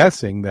 I'm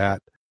guessing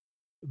that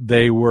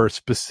they were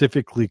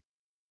specifically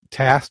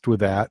tasked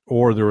with that,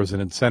 or there was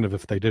an incentive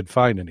if they did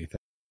find anything.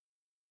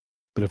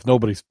 But if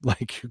nobody's,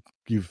 like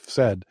you've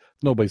said,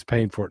 nobody's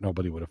paying for it,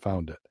 nobody would have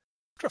found it.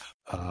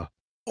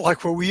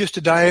 Like where we used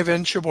to dive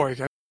in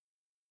Sheboygan,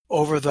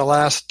 over the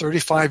last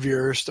 35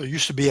 years, there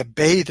used to be a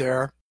bay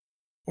there.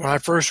 When I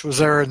first was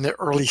there in the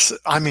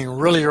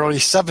really early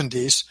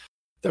 70s,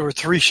 there were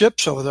 3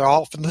 ships over there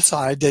off on the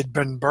side. They'd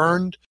been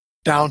burned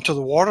down to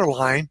the water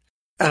line,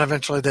 and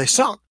eventually they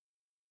sunk.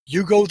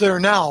 You go there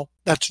now,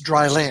 that's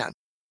dry land.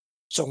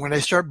 So when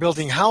they start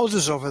building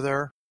houses over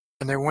there,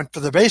 and they went for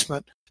the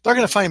basement, they're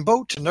going to find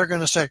boats, and they're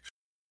going to say,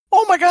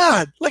 oh my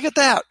God, look at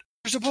that.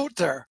 There's a boat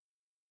there.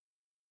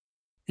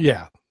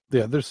 Yeah,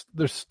 there's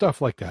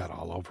stuff like that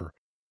all over.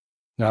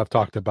 Now I've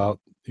talked about,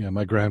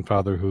 my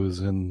grandfather who was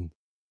in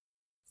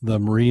the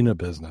marina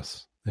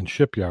business and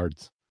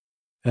shipyards,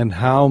 and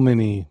how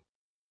many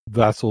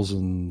vessels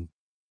and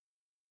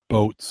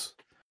boats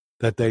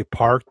that they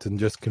parked and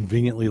just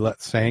conveniently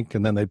let sink,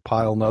 and then they'd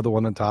pile another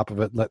one on top of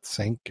it, let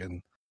sink,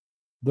 and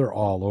they're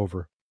all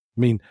over.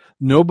 I mean,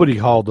 nobody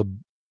hauled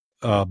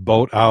a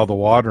boat out of the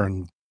water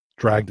and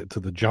dragged it to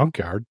the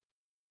junkyard.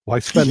 Why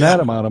spend that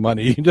amount of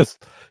money? You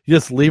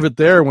just leave it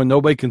there. When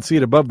nobody can see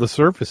it above the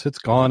surface, it's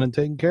gone and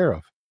taken care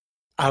of.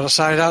 Out of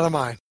sight, out of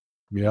mind.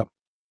 Yep.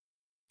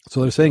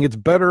 So they're saying it's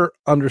better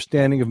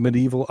understanding of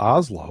medieval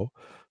Oslo.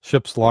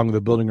 Ships along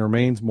the building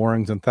remains,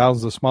 moorings, and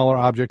thousands of smaller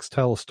objects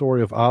tell a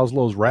story of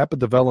Oslo's rapid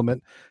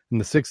development in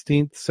the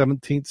 16th,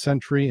 17th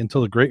century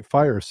until the Great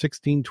Fire of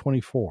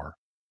 1624.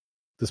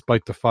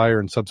 Despite the fire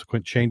and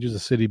subsequent changes, the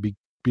city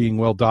being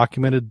well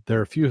documented,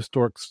 there are few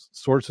historic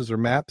sources or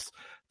maps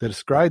that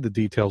describe the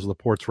details of the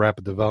port's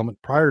rapid development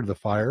prior to the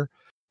fire.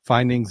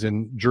 Findings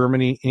in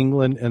Germany,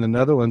 England, and the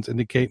Netherlands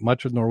indicate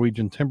much of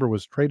Norwegian timber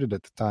was traded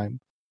at the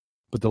time,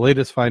 but the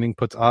latest finding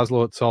puts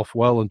Oslo itself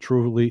well and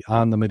truly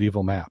on the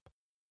medieval map.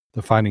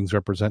 The findings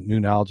represent new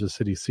knowledge of the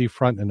city's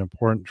seafront, an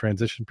important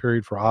transition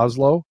period for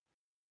Oslo.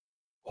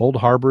 Old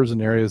harbors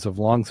and areas have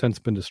long since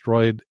been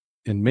destroyed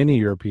in many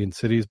European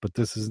cities, but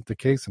this isn't the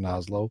case in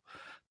Oslo.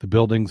 The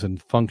buildings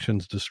and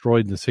functions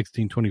destroyed in the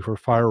 1624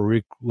 fire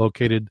were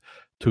relocated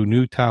to a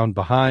new town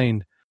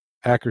behind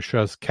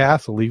Akershus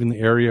Castle, leaving the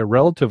area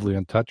relatively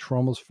untouched for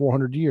almost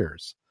 400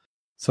 years.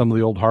 Some of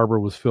the old harbor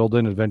was filled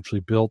in and eventually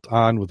built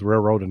on with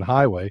railroad and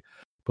highway,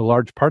 but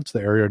large parts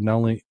of the area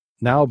are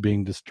now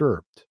being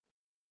disturbed.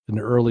 In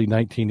the early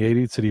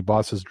 1980s, city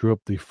bosses drew up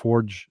the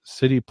Forge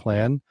City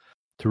Plan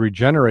to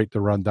regenerate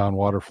the rundown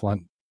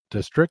waterfront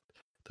district.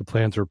 The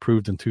plans were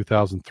approved in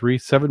 2003.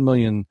 7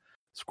 million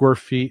square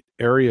feet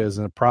area is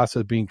in the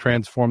process of being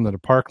transformed into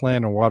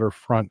parkland and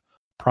waterfront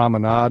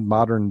promenade,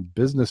 modern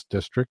business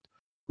district,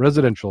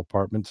 residential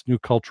apartments, new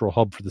cultural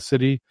hub for the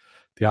city.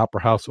 The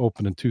Opera House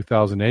opened in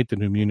 2008. The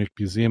new Munich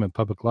Museum and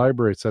Public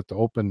Library is set to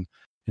open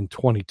in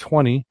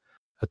 2020.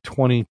 A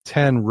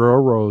 2010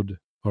 road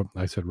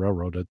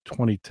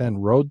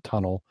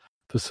tunnel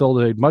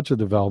facilitated much of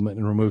the development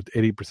and removed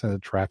 80% of the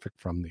traffic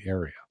from the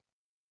area.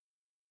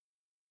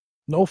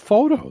 No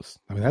photos.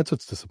 I mean, that's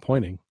what's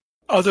disappointing.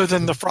 Other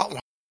than the front one.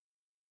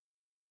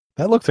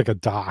 That looks like a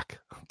dock,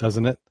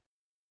 doesn't it?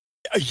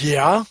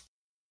 Yeah.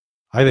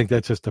 I think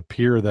that's just a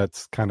pier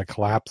that's kind of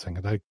collapsing,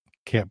 and I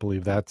can't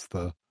believe that's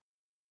the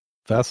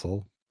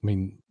vessel. I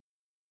mean,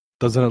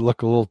 doesn't it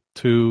look a little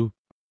too...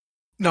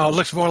 No, it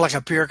looks more like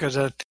a pier because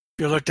if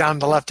you look down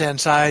the left-hand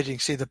side, you can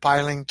see the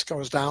piling that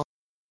goes down.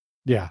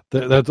 Yeah,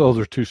 those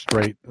are too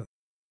straight.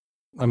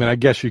 I mean, I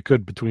guess you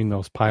could between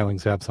those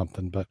pilings have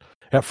something, but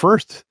at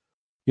first,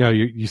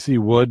 you see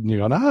wood and you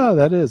go,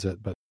 that is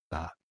it, but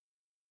not.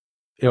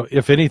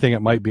 If anything,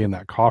 it might be in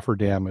that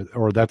cofferdam,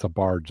 or that's a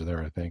barge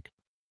there, I think.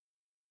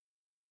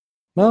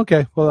 Well,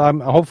 okay. Well,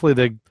 hopefully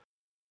they,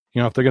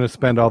 if they're going to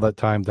spend all that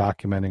time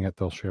documenting it,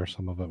 they'll share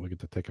some of it. We get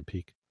to take a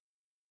peek.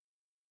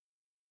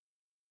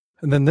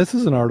 And then this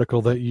is an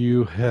article that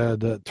you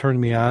had turned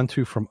me on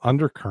to from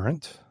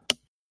Undercurrent.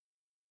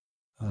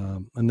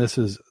 And this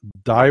is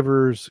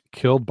divers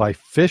killed by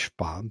fish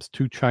bombs.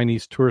 2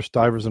 Chinese tourist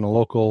divers and a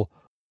local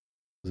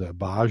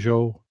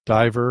Bajo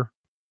diver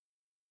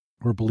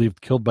were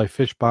believed killed by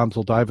fish bombs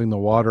while diving the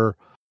water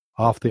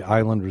off the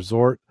island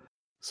resort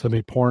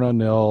Semiporna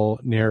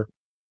near,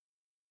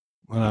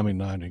 I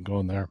didn't go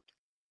in there,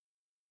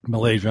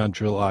 Malaysia on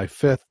July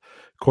 5th.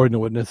 According to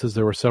witnesses,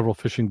 there were several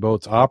fishing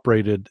boats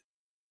operated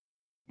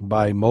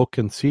by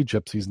Moken sea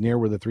gypsies near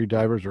where the 3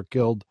 divers were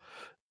killed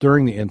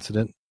during the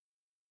incident.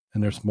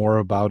 And there's more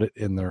about it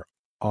in their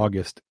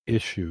August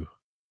issue.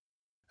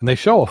 And they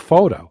show a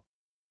photo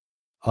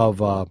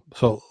of,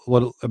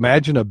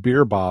 imagine a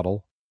beer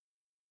bottle,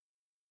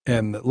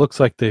 and it looks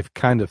like they've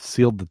kind of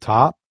sealed the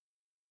top.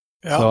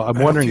 Yeah, so I'm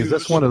wondering, is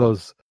this one of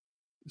those?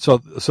 So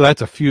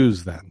that's a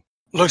fuse then.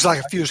 Looks like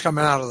a fuse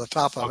coming out of the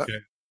top of it.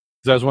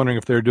 So I was wondering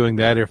if they're doing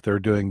that, or if they're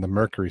doing the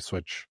mercury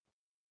switch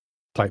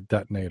type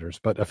detonators,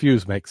 but a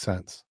fuse makes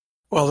sense.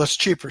 Well, that's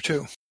cheaper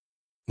too.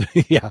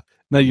 Yeah.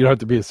 No, you don't have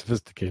to be as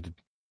sophisticated.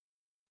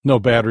 No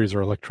batteries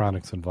or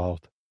electronics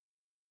involved.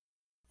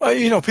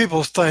 Well,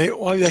 people think,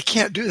 well, they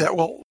can't do that.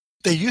 Well,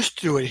 they used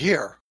to do it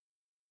here.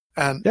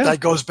 And that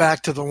goes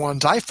back to the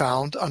ones I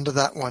found under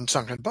that one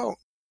sunken boat.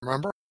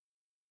 Remember?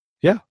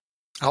 Yeah.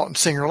 Out in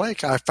Singer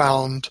Lake, I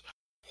found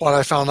what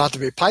I found not to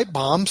be pipe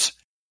bombs.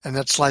 And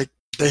it's like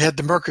they had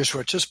the mercury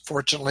switches.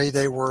 Fortunately,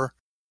 they were,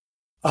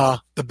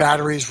 the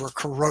batteries were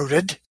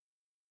corroded.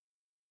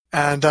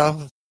 And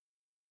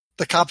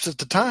the cops at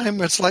the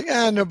time, it's like,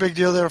 no big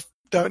deal. They're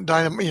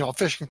dynamite,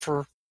 fishing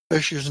for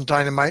fish using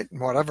dynamite and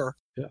whatever.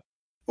 Yeah.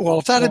 Well,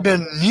 if that had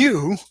been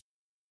new,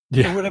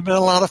 it would have been a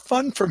lot of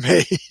fun for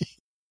me.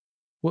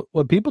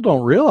 What people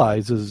don't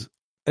realize is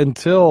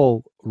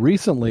until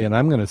recently, and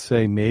I'm going to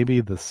say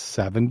maybe the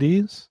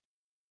 70s,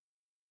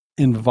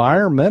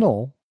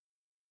 environmental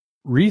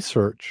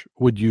research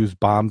would use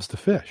bombs to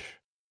fish.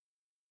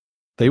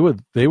 They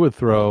would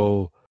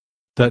throw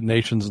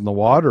detonations in the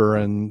water,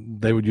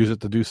 and they would use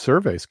it to do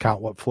surveys,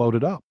 count what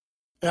floated up.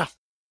 Yeah.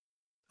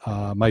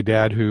 My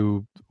dad,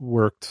 who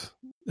worked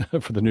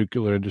for the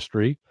nuclear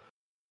industry,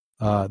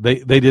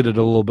 they did it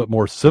a little bit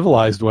more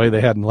civilized way.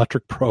 They had an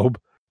electric probe.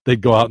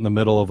 They'd go out in the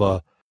middle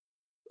of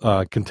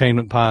a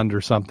containment pond or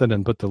something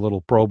and put the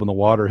little probe in the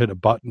water, hit a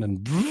button,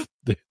 and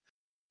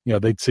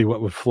they'd see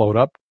what would float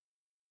up,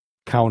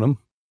 count them.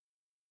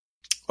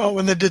 Well,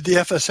 when they did the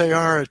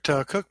FSAR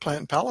at Cook Plant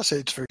in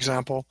Palisades, for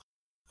example,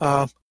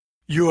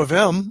 U of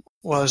M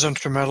was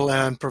instrumental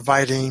in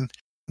providing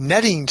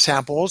netting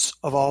samples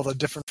of all the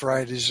different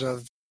varieties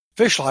of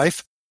fish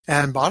life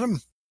and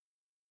bottom.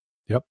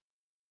 Yep.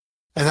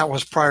 And that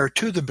was prior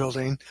to the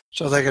building,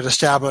 so they could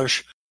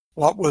establish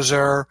what was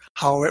there,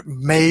 how it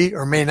may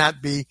or may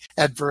not be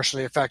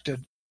adversely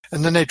affected.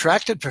 And then they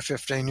tracked it for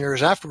 15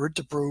 years afterward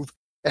to prove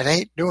it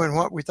ain't doing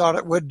what we thought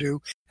it would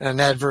do in an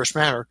adverse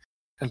manner.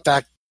 In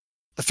fact,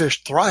 the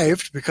fish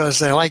thrived because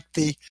they liked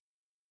the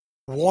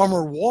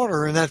warmer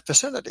water in that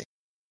vicinity.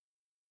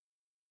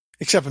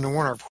 Except in the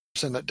winter, of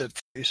course, and it did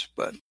freeze.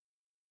 But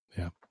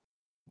yeah,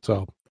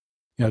 so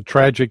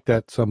tragic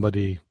that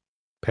somebody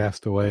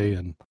passed away,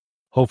 and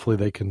hopefully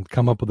they can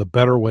come up with a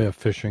better way of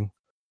fishing,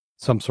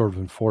 some sort of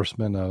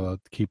enforcement to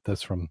keep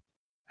this from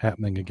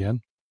happening again.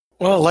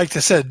 Well, like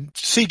I said,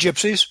 sea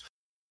gypsies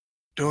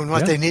doing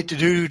what they need to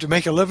do to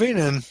make a living,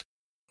 and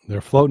they're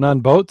floating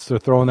on boats. They're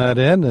throwing that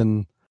in,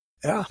 and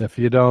if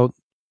you don't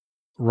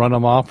run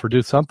them off or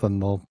do something,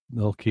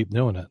 they'll keep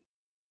doing it.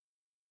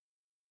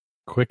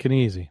 Quick and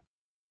easy.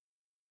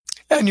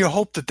 And you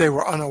hope that they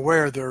were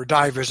unaware there are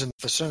divers in the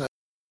vicinity.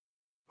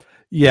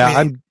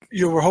 Yeah,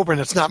 you were hoping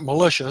it's not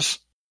malicious.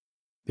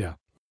 Yeah.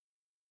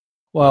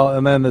 Well,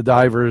 and then the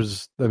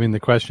divers, the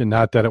question,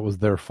 not that it was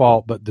their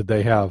fault, but did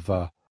they have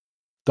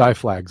dive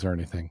flags or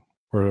anything?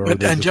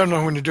 And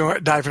generally, when you're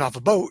diving off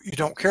a boat, you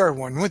don't carry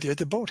one with you.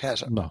 The boat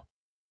has it. No.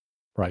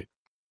 Right.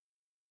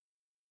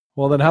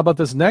 Well, then how about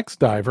this next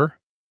diver?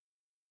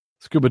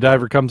 Scuba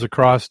diver comes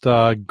across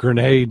a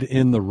grenade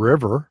in the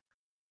river.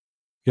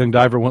 Young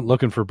diver went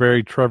looking for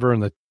buried treasure in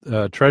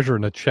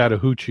the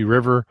Chattahoochee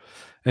River,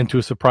 and to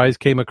a surprise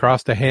came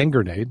across a hand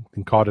grenade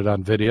and caught it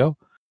on video.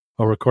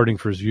 A recording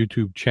for his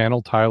YouTube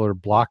channel, Tyler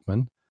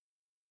Blockman.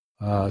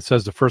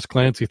 Says the first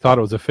glance he thought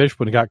it was a fish.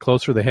 When he got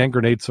closer, the hand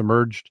grenade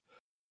submerged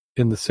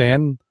in the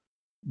sand.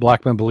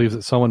 Blackman believes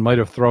that someone might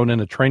have thrown in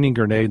a training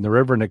grenade in the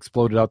river and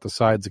exploded out the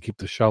sides to keep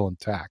the shell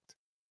intact.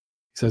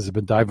 He says he's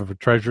been diving for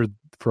treasure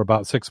for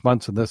about 6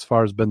 months, and this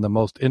far has been the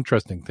most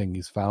interesting thing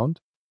he's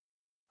found.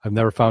 I've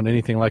never found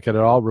anything like it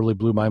at all. Really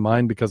blew my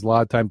mind because a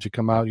lot of times you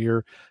come out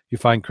here, you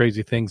find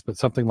crazy things, but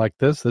something like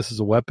this is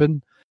a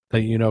weapon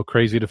that,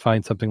 crazy to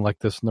find something like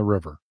this in the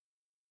river.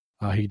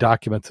 He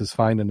documents his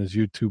find in his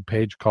YouTube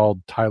page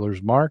called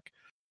Tyler's Mark.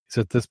 He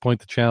said at this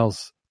point, the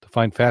channel's to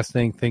find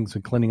fascinating things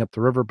when cleaning up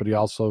the river, but he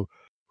also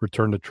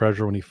returned the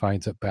treasure when he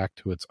finds it back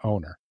to its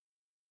owner.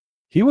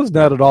 He was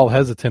not at all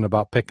hesitant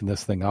about picking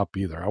this thing up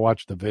either. I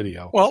watched the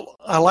video. Well,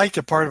 I like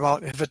the part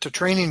about if it's a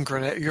training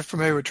grenade. You're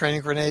familiar with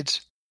training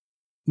grenades?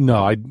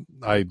 No,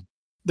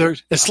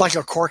 it's like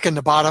a cork in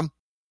the bottom,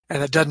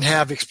 and it doesn't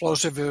have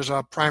explosive. There's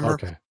a primer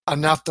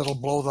enough that'll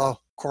blow the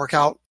cork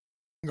out,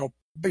 go,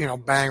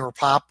 bang or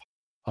pop.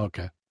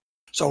 Okay.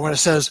 So when it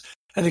says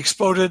it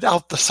exploded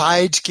out the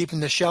sides,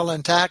 keeping the shell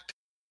intact,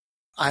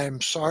 I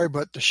am sorry,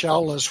 but the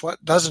shell is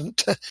what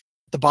doesn't.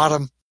 The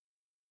bottom,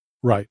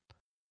 right,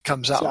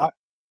 comes out. So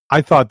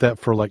I thought that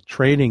for like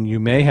training, you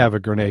may have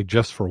a grenade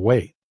just for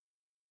weight.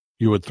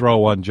 You would throw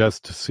one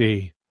just to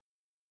see.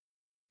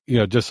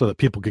 Just so that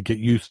people could get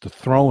used to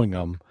throwing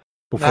them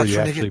before you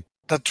actually.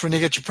 That's when you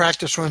get your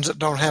practice ones that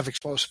don't have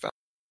explosive.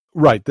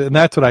 Right, and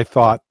that's what I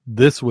thought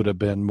this would have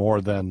been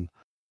more than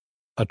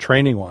a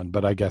training one,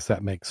 but I guess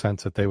that makes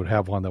sense that they would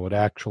have one that would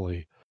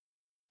actually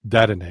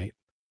detonate.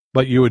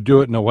 But you would do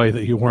it in a way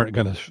that you weren't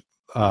going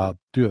to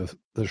do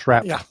the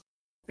shrapnel.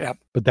 Yeah.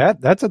 But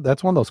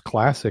that's one of those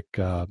classic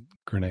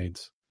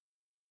grenades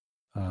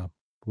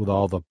with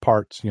all the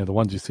parts. The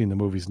ones you see in the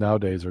movies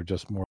nowadays are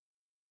just more.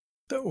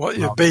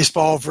 Your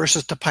baseball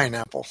versus the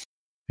pineapple.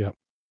 Yep.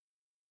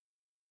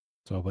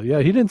 So, but yeah,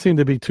 he didn't seem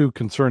to be too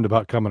concerned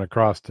about coming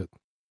across it.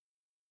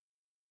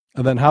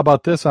 And then how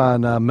about this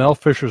on Mel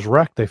Fisher's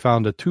wreck? They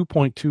found a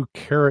 2.2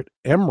 carat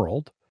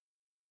emerald.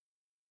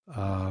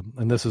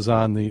 And this is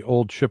on the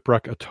old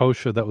shipwreck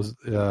Etosha that was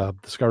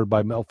discovered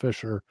by Mel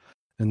Fisher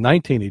in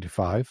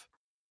 1985.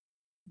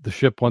 The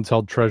ship once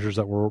held treasures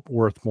that were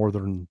worth more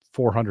than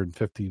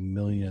 $450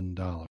 million.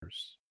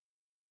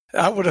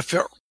 That would have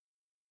fit.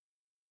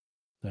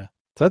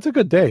 So that's a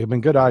good day.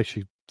 Good eye.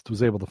 She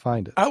was able to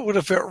find it. That would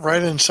have fit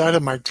right inside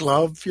of my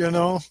glove,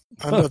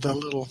 under the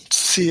little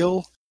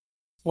seal.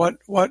 What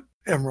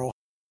emerald?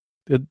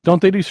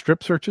 Don't they do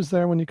strip searches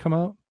there when you come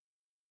out?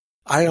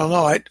 I don't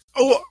know.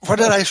 What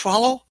did I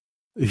swallow?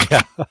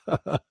 Yeah.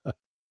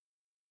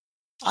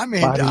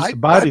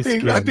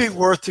 I'd be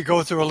worth to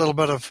go through a little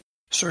bit of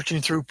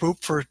searching through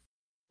poop for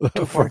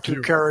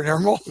 2.2 carat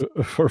emerald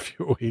for a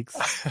few weeks.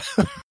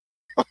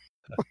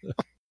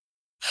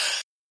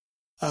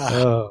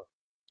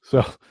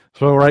 So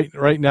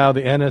right now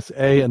the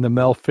NSA and the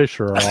Mel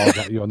Fisher are all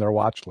got you on their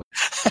watch list.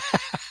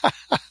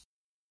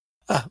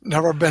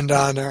 Never been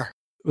down there.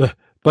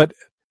 But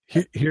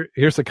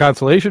here's a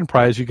consolation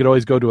prize. You could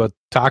always go to a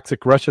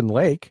toxic Russian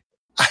lake.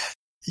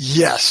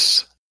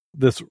 Yes.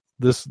 This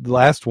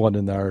last one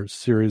in our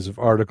series of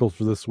articles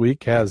for this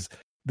week has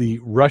the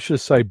Russia,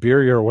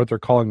 Siberia, or what they're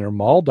calling their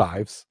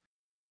Maldives.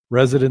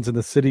 Residents in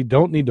the city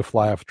don't need to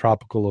fly off a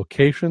tropical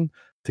location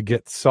to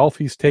get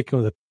selfies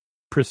taken with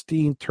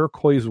pristine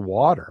turquoise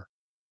water.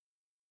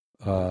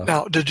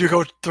 Now, did you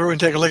go through and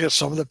take a look at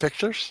some of the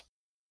pictures?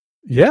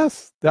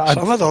 Yes.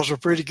 Some of those were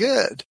pretty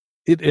good.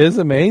 It is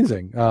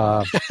amazing.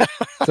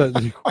 So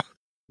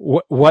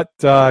what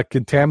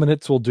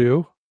contaminants will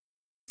do?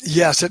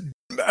 Yes, it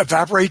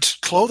evaporates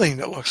clothing,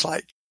 it looks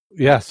like.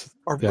 Yes.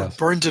 Or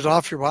burns it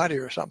off your body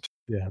or something.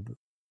 Yeah.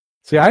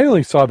 See, I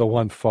only saw the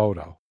one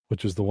photo,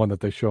 which is the one that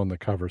they show on the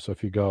cover. So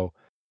if you go,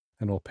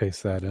 and we'll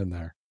paste that in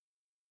there.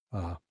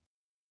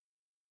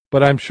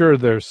 But I'm sure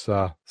there's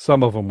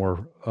some of them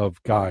were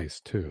of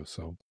guys too.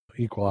 So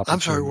equal opportunity.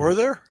 I'm sorry, were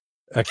there?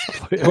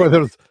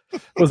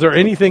 Was there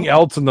anything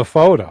else in the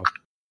photo?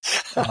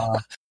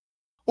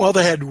 Well,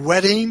 they had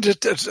weddings.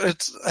 It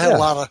had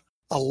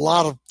a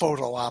lot of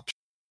photo ops.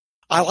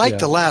 I like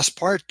the last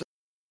part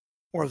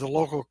where the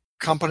local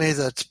company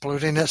that's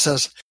polluting it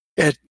says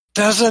it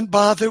doesn't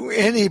bother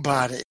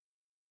anybody.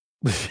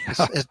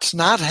 It's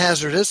not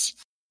hazardous.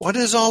 What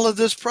is all of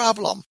this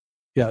problem?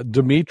 Yeah,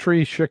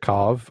 Dmitry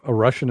Shikov, a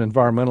Russian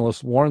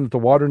environmentalist, warned that the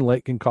water in the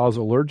lake can cause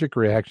allergic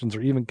reactions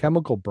or even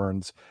chemical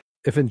burns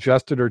if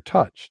ingested or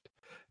touched.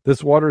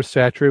 This water is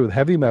saturated with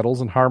heavy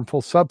metals and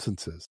harmful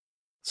substances.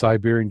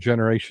 Siberian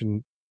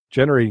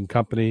Generating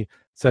Company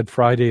said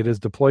Friday it has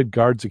deployed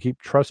guards to keep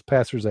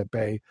trespassers at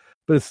bay,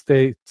 but it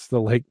states the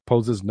lake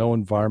poses no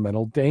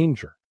environmental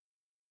danger.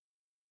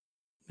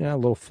 Yeah, a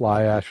little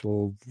fly ash, a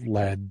little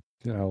lead,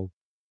 Well,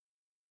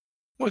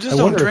 just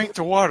don't drink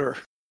the water.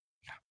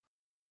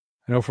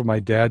 I know from my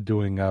dad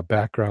doing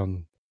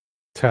background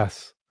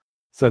tests,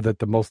 said that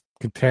the most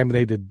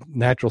contaminated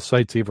natural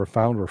sites he ever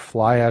found were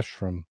fly ash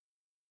from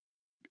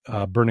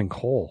burning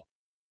coal.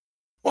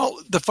 Well,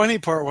 the funny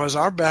part was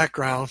our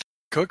background,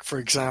 Cook, for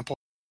example,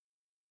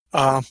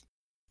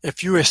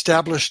 if you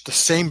established the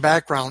same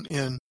background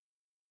in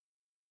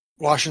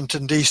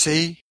Washington,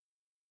 D.C.,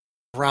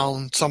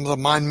 around some of the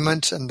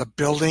monuments and the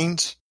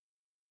buildings,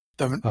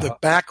 the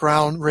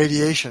background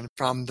radiation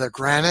from the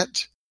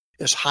granite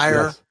is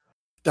higher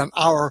than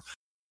our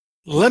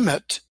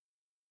limit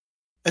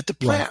at the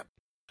plant.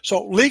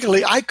 So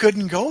legally, I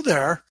couldn't go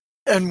there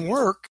and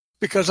work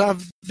because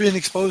I've been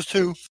exposed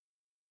to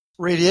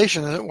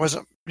radiation, and it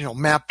wasn't,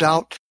 mapped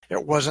out.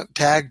 It wasn't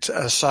tagged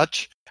as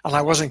such, and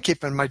I wasn't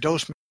keeping my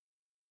dose.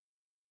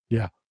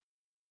 Yeah.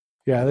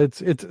 Yeah,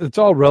 it's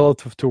all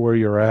relative to where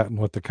you're at and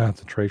what the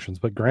concentrations.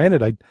 But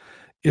granted,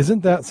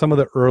 isn't that some of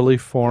the early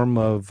form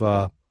of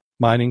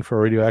mining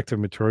for radioactive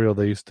material?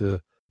 They used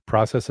to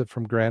process it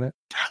from granite.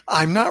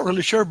 I'm not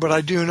really sure, but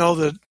I do know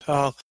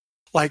that,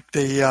 like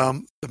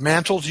the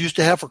mantles used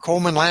to have for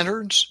Coleman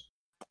lanterns.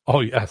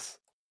 Oh yes.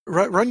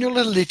 Run your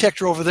little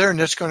detector over there, and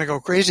it's going to go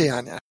crazy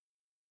on you.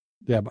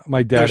 Yeah,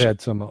 my dad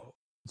had some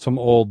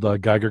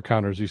old Geiger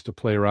counters he used to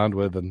play around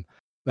with, and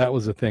that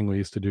was the thing we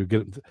used to do.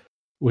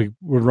 We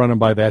would run them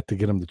by that to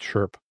get them to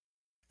chirp.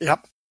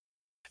 Yep.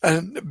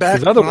 And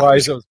back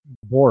otherwise it was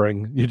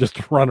boring. You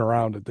just run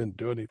around and didn't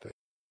do anything.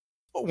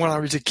 When I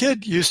was a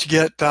kid, you used to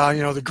get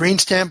the green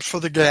stamps for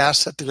the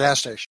gas at the gas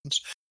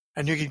stations,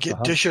 and you could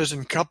get dishes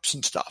and cups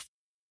and stuff.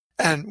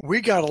 And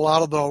we got a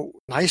lot of the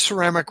nice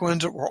ceramic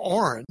ones that were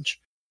orange.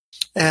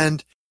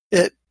 And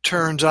it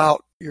turns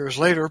out years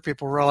later,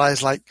 people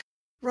realized, like,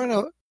 run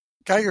a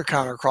Geiger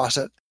counter across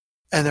it,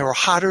 and they were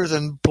hotter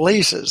than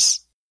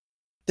blazes.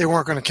 They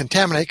weren't going to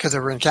contaminate because they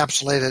were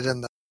encapsulated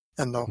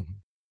in the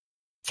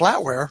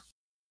flatware.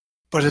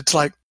 But it's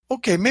like,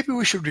 okay, maybe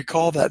we should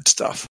recall that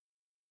stuff.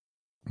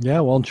 Yeah,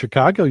 well, in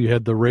Chicago, you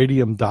had the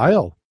radium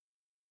dial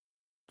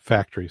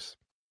factories.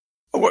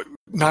 What?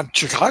 Not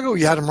Chicago.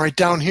 You had them right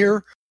down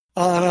here,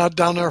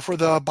 down there where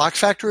the box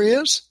factory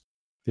is.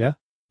 Yeah.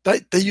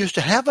 They used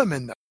to have them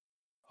in there.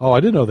 Oh,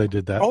 I didn't know they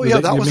did that. Oh, yeah,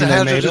 that was a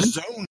hazardous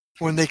zone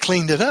when they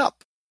cleaned it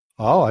up.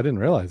 Oh, I didn't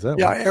realize that.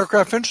 Yeah,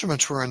 aircraft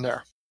instruments were in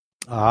there.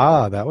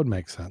 Ah, that would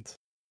make sense.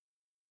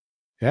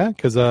 Yeah,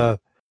 because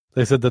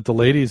they said that the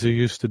ladies who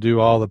used to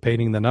do all the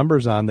painting the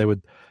numbers on, they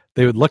would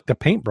lick the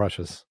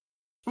paintbrushes.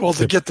 Well,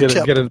 to get the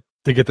tip.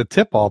 To get the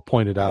tip all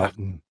pointed out.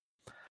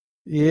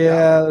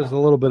 Yeah. And there's a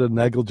little bit of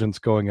negligence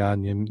going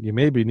on. You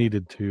maybe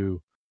needed to.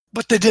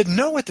 But they didn't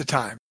know at the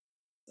time.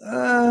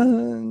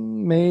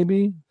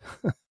 Maybe.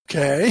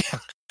 Okay.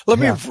 Let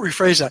me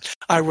rephrase that.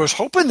 I was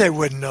hoping they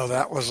wouldn't know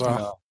that was.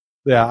 No.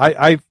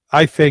 Yeah,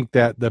 I think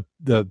that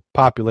the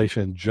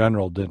population in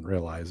general didn't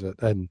realize it,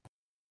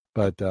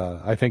 but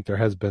I think there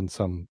has been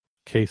some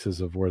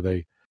cases of where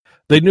they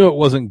knew it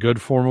wasn't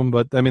good for them.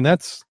 But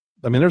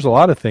there's a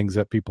lot of things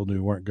that people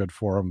knew weren't good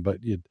for them. But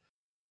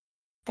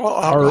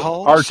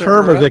alcohol, our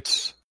term of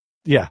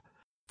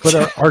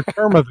our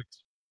term of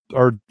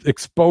our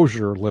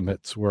exposure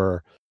limits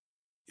were,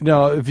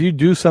 if you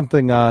do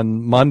something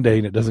on Monday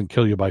and it doesn't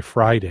kill you by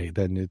Friday,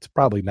 then it's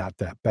probably not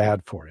that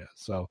bad for you.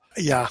 So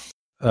yeah.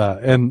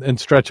 And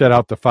stretch that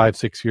out to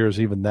 5-6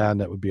 years, even then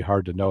that would be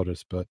hard to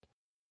notice, but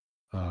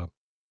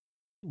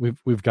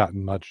we've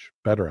gotten much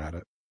better at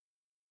it.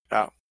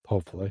 Yeah.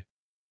 Hopefully.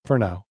 For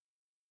now.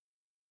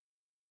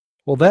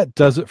 Well, that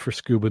does it for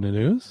Scuba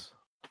News.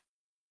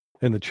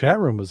 And the chat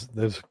room was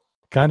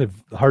kind of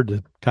hard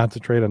to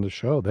concentrate on the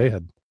show. They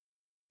had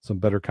some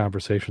better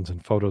conversations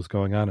and photos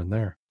going on in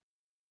there.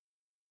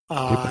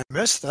 I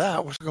missed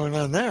that. What's going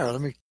on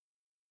there?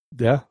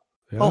 Yeah.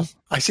 Oh,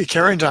 I see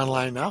Karen's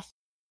online now.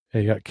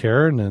 Yeah, you got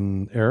Karen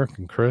and Eric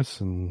and Chris,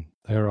 and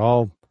they're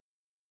all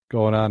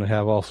going on and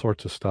have all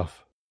sorts of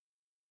stuff.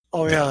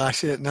 Oh, yeah, I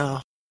see it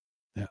now.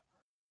 Yeah.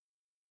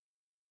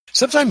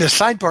 Sometimes the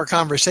sidebar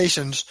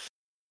conversations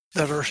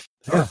that are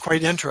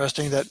quite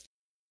interesting that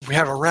if we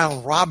have a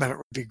round robin, it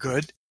would be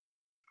good.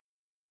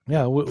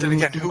 Yeah. Then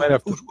again,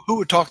 who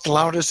would talk the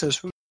loudest is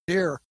who's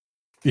here.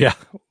 Yeah.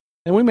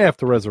 And we may have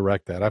to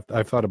resurrect that.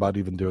 I've thought about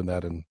even doing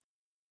that in,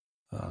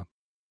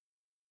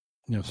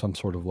 some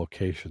sort of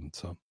location.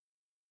 So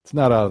it's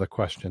not out of the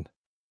question.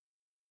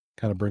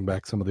 Kind of bring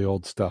back some of the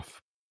old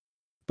stuff.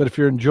 But if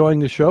you're enjoying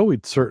the show,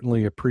 we'd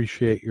certainly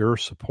appreciate your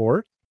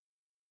support.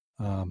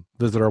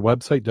 Visit our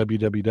website,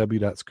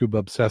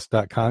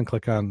 www.scubaobsessed.com.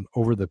 Click on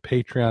over the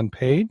Patreon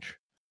page.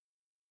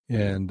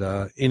 And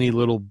any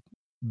little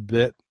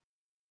bit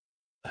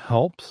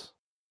helps.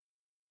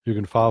 You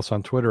can follow us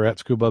on Twitter at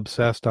Scuba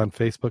Obsessed, on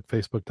Facebook,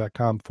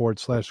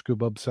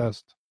 facebook.com/Scuba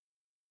Obsessed.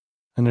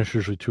 And there's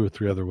usually 2 or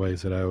 3 other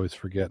ways that I always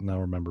forget and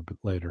I'll remember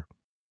later.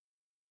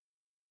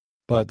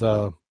 But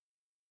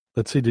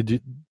let's see,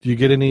 did you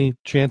get any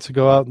chance to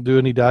go out and do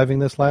any diving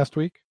this last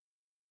week?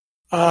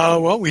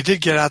 Well, we did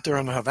get out there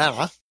on the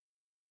Havana.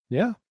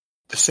 Yeah.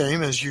 The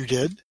same as you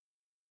did.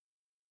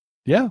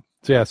 Yeah.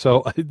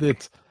 So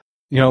it's,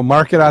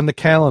 mark it on the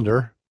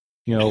calendar.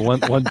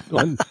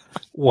 One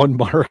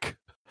mark.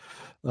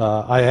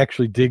 I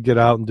actually did get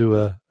out and do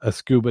a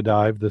scuba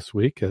dive this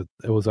week. It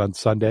was on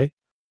Sunday.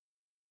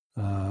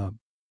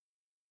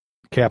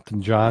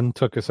 Captain John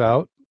took us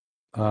out.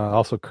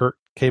 Also, Kurt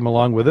came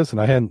along with us,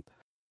 and I hadn't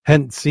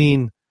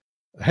been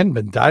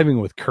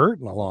diving with Kurt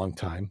in a long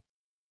time,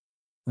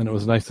 and it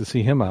was nice to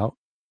see him out.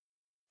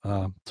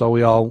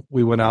 So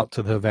we went out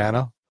to the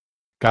Havana,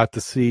 got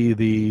to see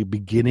the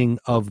beginning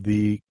of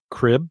the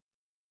crib.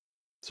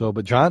 So,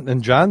 but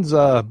John's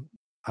I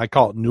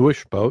call it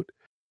newish boat.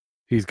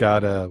 He's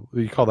got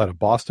we call that a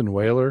Boston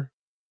Whaler.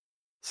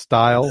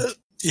 style.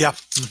 Yeah.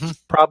 Mm-hmm.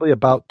 Probably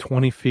about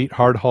 20 feet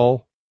hard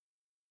hull.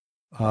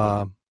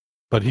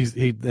 But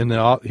he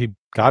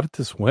got it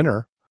this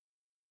winter.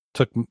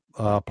 Took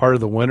part of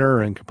the winter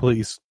and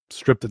completely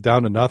stripped it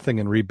down to nothing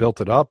and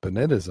rebuilt it up, and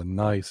it is a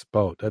nice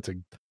boat.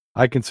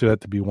 I consider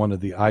that to be one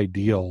of the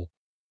ideal.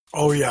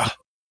 Oh yeah.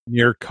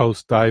 Near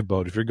coast dive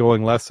boat. If you're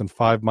going less than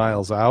 5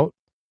 miles out,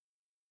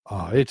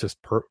 it's just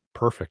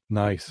perfect.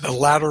 Nice. The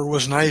ladder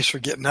was nice for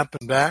getting up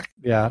and back.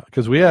 Yeah,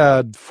 because we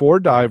had 4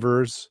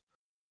 divers.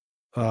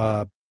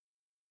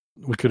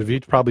 We could have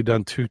each probably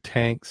done 2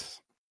 tanks,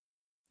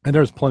 and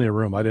there was plenty of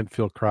room. I didn't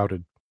feel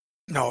crowded.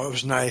 No, it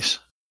was nice.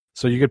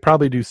 So you could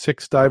probably do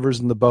 6 divers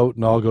in the boat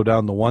and all go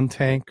down the 1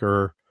 tank,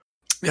 or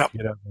yep.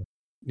 A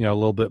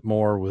little bit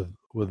more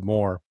with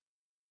more.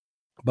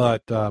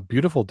 But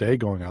beautiful day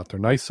going out there.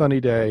 Nice sunny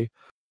day.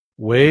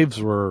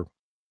 Waves were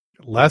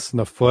less than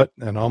a foot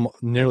and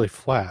almost nearly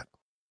flat.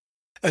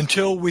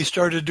 Until we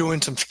started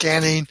doing some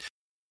scanning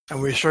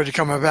and we started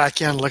coming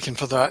back in looking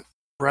for that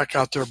wreck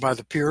out there by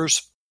the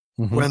piers.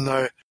 Mm-hmm. When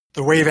the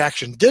wave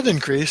action did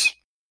increase,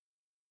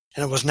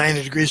 and it was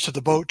 90 degrees to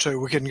the boat, so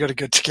we couldn't get a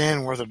good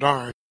scan worth a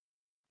darn.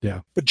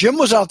 Yeah. But Jim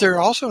was out there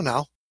also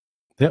now.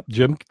 Yep,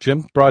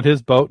 Jim brought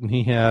his boat, and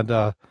he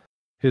had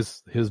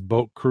his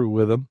boat crew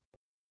with him.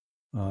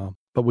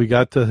 But we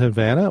got to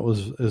Havana. It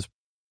was if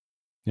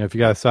you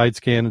got a side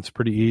scan, it's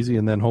pretty easy,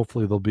 and then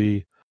hopefully there'll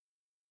be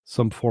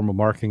some form of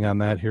marking on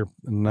that here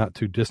in the not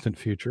too distant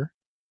future.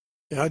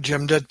 Yeah,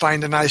 Jim did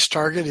find a nice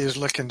target. He was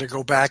looking to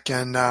go back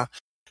and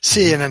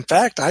see, and in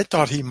fact, I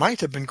thought he might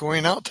have been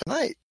going out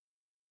tonight.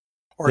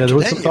 Or there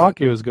was some talk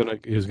he was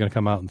gonna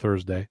come out on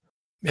Thursday.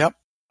 Yep.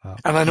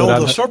 And I know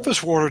the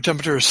surface water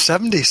temperature is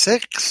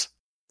 76.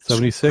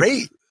 76.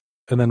 Great.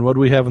 And then what do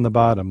we have in the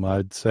bottom?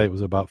 I'd say it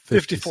was about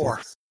 54.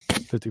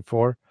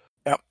 54.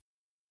 Yep.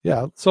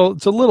 Yeah. So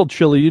it's a little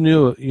chilly. You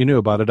knew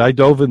about it. I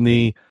dove in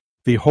the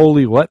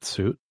Holy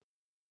wetsuit,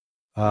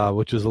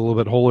 which is a little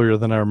bit holier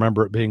than I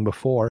remember it being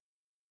before.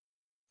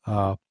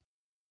 And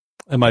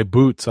my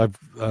boots,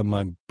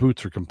 my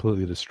boots are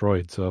completely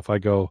destroyed. So if I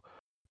go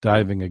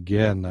diving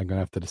again, I'm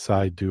gonna have to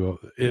decide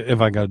if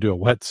I'm gonna do a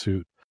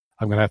wetsuit.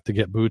 I'm going to have to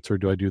get boots, or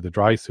do I do the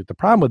dry suit? The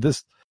problem with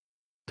this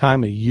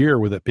time of year,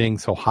 with it being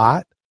so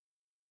hot,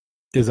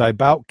 is I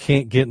about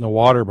can't get in the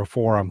water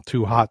before I'm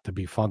too hot to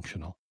be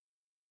functional.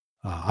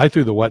 I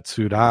threw the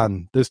wetsuit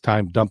on this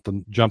time, jumped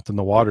in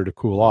the water to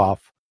cool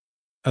off,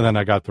 and then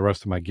I got the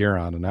rest of my gear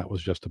on, and that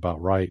was just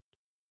about right.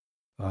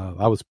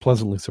 I was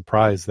pleasantly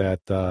surprised that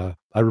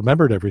I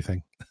remembered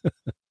everything.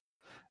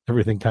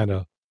 Everything kind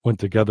of went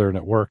together, and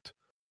it worked.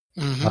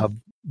 Mm-hmm.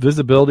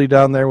 Visibility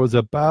down there was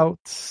about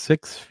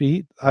 6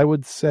 feet, I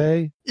would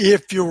say.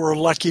 If you were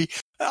lucky.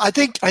 I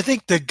think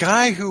the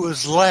guy who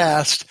was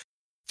last,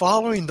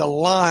 following the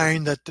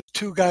line that the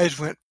 2 guys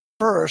went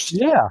first,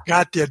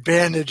 got the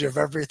advantage of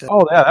everything.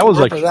 Oh, yeah, that was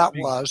like that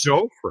was.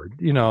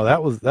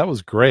 Chauffeured. That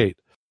was great.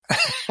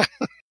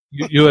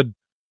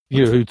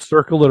 You'd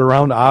circled it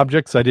around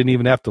objects I didn't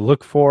even have to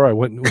look for. I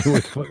went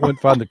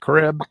found the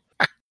crib.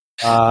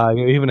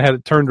 You even had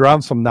it turned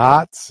around some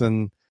knots,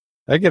 and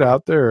I get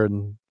out there,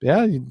 and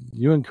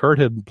you and Kurt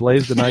had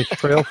blazed a nice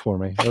trail for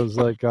me. It was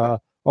like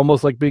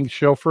almost like being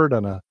chauffeured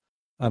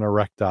on a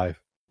wreck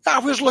dive. I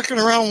was looking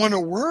around,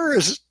 wondering where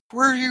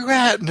are you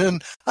at? And then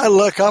I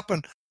look up,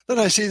 and then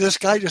I see this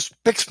guy, just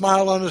big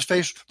smile on his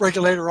face,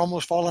 regulator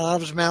almost falling out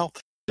of his mouth,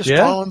 just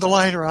following the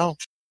line around.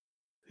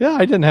 Yeah,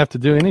 I didn't have to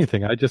do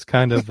anything. I just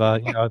kind of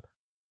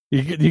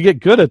you get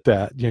good at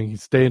that. You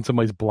stay in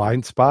somebody's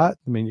blind spot.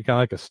 I mean, you're kind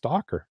of like a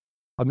stalker,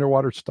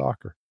 underwater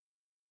stalker.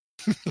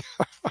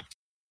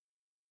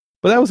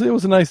 But it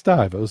was a nice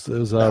dive. It was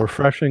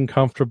refreshing,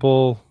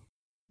 comfortable.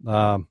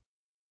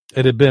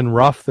 It had been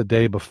rough the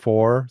day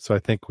before, so I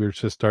think we were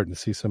just starting to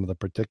see some of the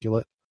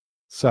particulate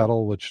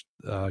settle, which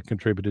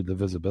contributed to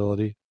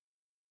visibility.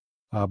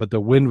 But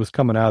the wind was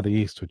coming out of the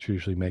east, which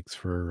usually makes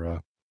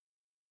for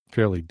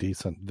fairly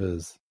decent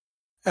viz.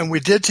 And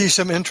we did see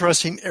some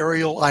interesting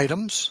aerial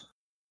items,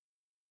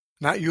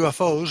 not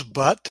UFOs,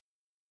 but.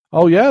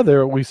 Oh yeah,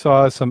 there we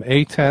saw some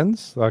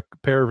A-10s, a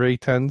pair of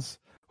A-10s,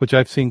 which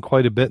I've seen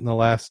quite a bit in the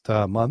last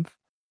month.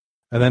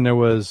 And then there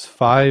was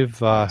 5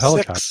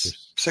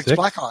 helicopters. Six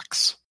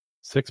Blackhawks.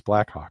 6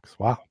 Blackhawks.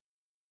 Wow.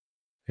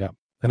 Yeah.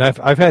 And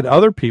I've had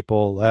other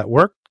people at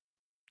work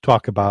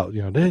talk about,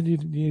 did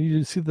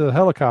you see the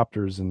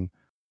helicopters? And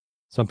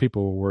some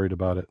people were worried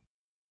about it.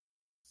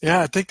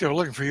 Yeah, I think they were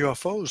looking for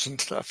UFOs and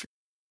stuff.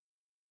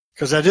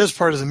 Because that is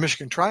part of the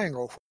Michigan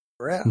Triangle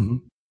where we're at. Mm-hmm.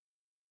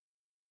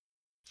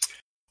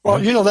 Well,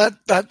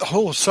 that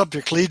whole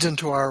subject leads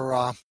into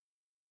our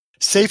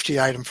safety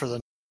item for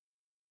the.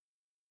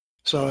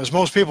 So, as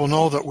most people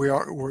know, that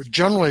we're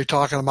generally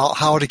talking about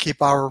how to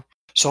keep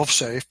ourselves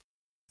safe,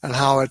 and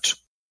how it's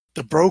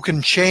the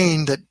broken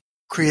chain that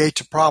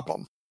creates a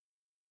problem,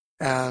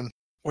 and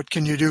what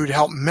can you do to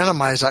help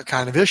minimize that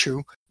kind of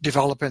issue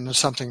develop into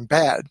something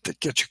bad that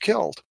gets you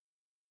killed.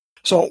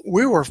 So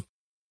we were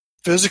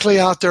physically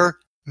out there,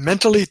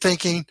 mentally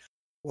thinking,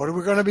 what are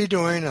we going to be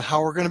doing and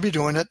how we're going to be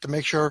doing it to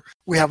make sure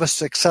we have a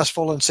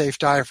successful and safe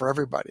dive for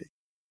everybody.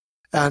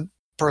 And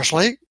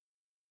personally,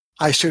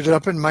 I suited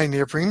up in my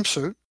neoprene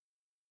suit,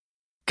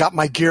 got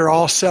my gear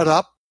all set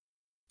up,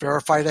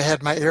 verified I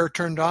had my air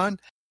turned on,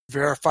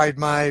 verified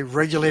my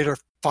regulator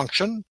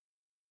function,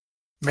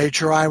 made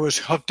sure I was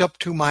hooked up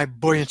to my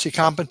buoyancy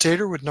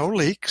compensator with no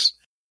leaks,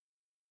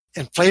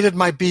 inflated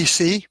my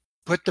BC,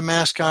 put the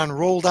mask on,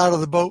 rolled out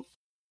of the boat,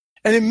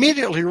 and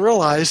immediately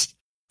realized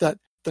that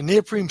the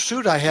neoprene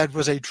suit I had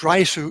was a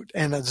dry suit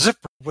and a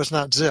zipper was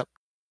not zipped.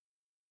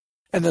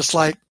 And it's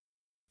like,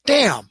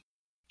 damn.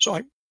 So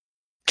I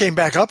came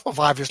back up.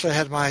 Obviously, I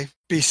had my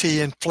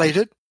BC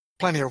inflated,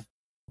 plenty of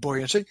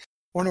buoyancy,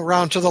 went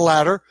around to the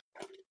ladder.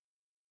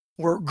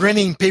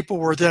 Grinning people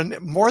were then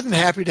more than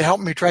happy to help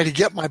me try to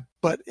get my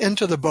butt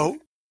into the boat,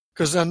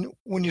 because then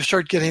when you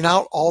start getting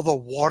out, all the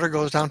water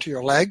goes down to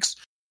your legs.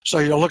 So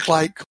you look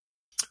like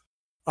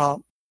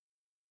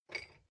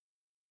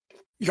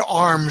your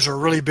arms are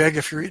really big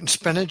if you're eating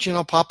spinach,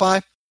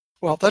 Popeye.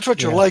 Well, that's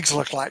what your legs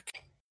look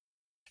like.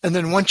 And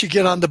then once you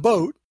get on the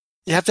boat,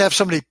 you have to have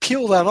somebody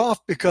peel that off,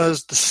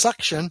 because the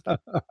suction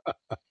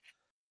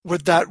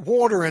with that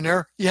water in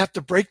there, you have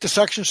to break the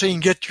suction so you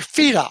can get your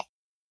feet out.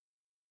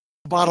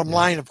 The bottom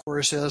line, of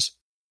course, is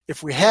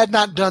if we had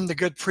not done the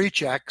good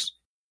pre-checks,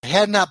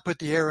 had not put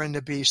the air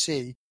into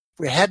BC,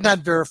 we had not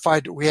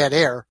verified that we had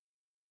air,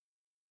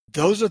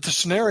 those are the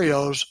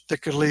scenarios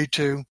that could lead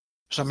to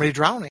somebody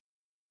drowning.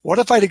 What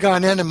if I'd have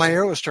gone in and my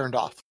air was turned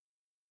off?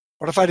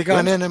 What if I'd have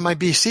gone in and my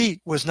BC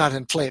was not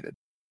inflated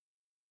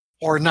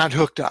or not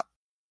hooked up?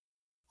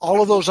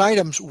 All of those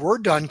items were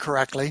done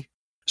correctly.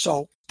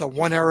 So the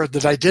one error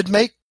that I did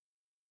make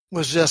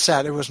was just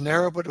that. It was an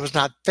error, but it was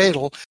not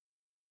fatal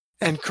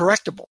and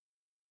correctable.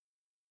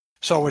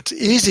 So it's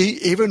easy,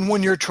 even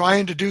when you're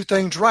trying to do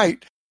things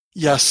right,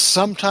 you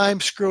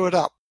sometimes screw it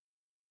up.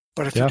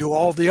 But if you do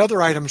all the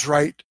other items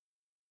right,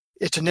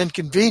 it's an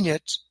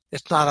inconvenience.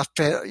 It's not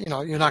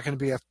you're not going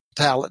to be a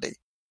fatality.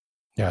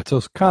 Yeah, it's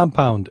those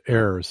compound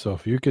errors. So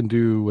if you can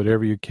do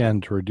whatever you can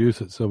to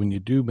reduce it, so when you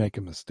do make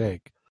a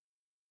mistake,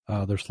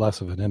 there's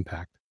less of an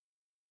impact.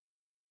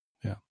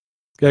 Yeah,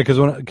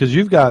 because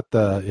you've got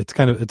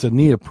it's a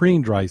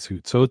neoprene dry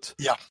suit, so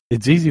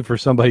it's easy for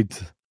somebody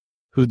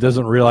who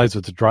doesn't realize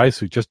it's a dry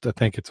suit just to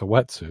think it's a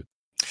wetsuit.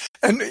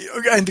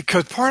 And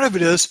because part of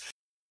it is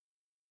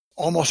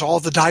almost all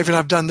the diving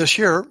I've done this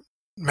year,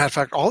 matter of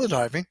fact, all the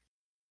diving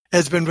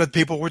has been with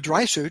people with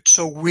dry suits.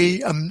 So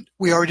we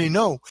already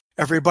know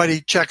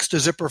everybody checks the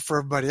zipper for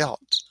everybody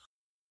else.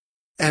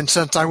 And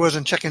since I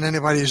wasn't checking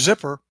anybody's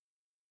zipper,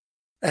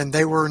 and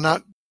they were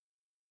not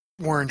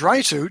wearing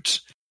dry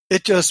suits,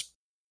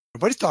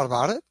 nobody thought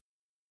about it.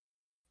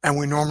 And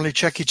we normally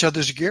check each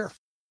other's gear.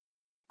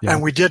 Yeah.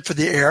 And we did for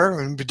the air,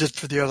 and we did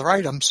for the other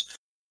items.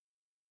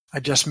 I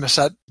just missed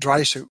that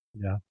dry suit.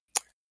 Yeah.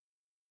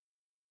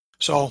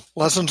 So,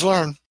 lessons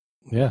learned.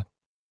 Yeah.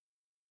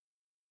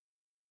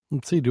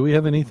 Let's see. Do we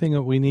have anything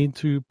that we need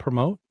to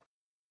promote?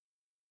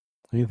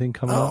 Anything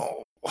coming up?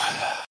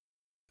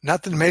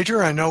 Nothing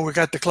major. I know we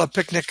got the club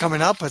picnic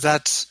coming up, but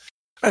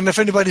and if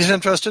anybody's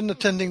interested in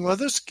attending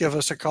with us, give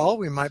us a call.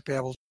 We might be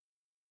able to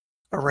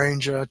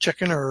arrange a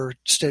chicken or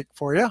steak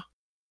for you.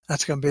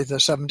 That's going to be the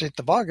 17th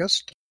of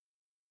August.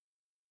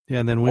 Yeah,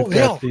 and then we've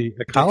got the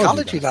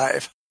ecology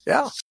dive.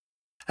 Yeah.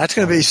 That's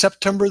going to be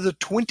September the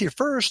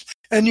 21st,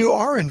 and you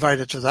are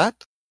invited to that.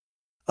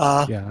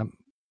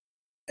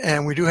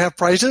 And we do have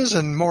prizes,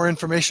 and more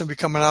information will be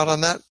coming out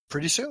on that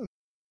pretty soon.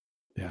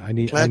 Yeah,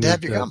 Glad to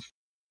have you come.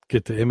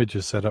 Get the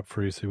images set up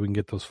for you so we can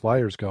get those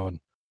flyers going.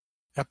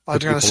 Yep, I'm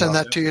going to send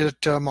that to you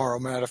tomorrow,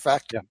 matter of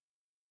fact. Yeah.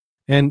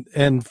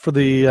 And for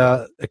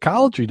the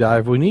ecology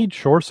dive, we need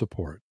shore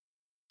support.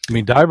 I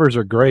mean, divers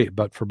are great,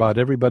 but for about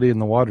everybody in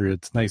the water,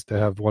 it's nice to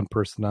have one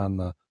person on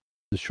the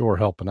shore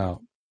helping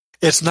out.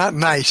 It's not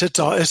nice.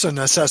 It's a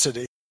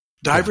necessity.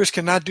 Divers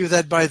cannot do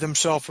that by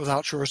themselves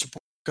without shore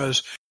support,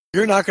 because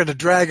you're not going to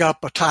drag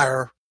up a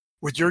tire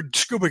with your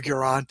scuba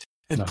gear on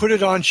and put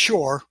it on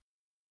shore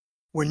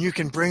when you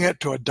can bring it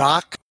to a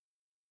dock.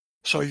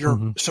 So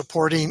you're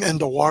supporting in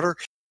the water.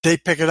 They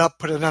pick it up,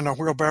 put it on a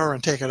wheelbarrow,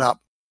 and take it up.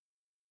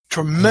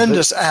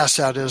 Tremendous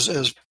asset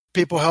is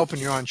people helping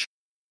you on shore.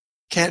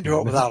 Can't do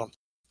it without them.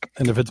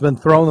 And if it's been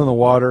thrown in the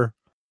water,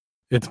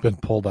 it's been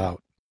pulled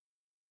out.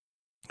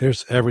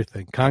 There's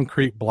everything.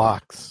 Concrete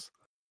blocks,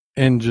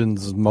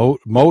 engines,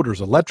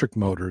 motors, electric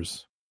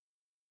motors.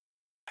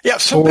 Yeah,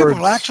 some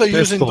people are actually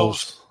using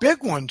those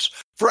big ones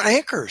for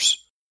anchors.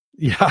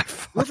 Yeah,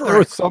 there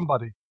was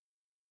somebody.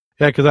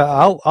 Yeah, because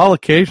I'll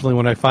occasionally,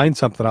 when I find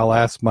something, I'll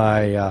ask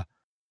my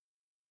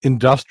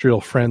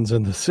industrial friends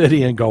in the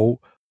city and go,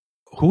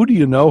 who do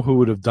you know who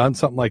would have done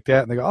something like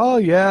that? And they go, oh,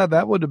 yeah,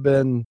 that would have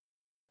been.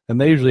 And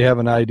they usually have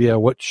an idea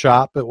what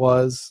shop it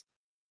was.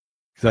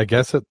 Because I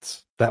guess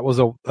that was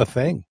a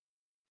thing.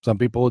 Some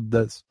people would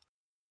this.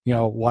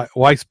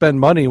 Why spend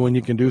money when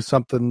you can do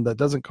something that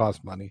doesn't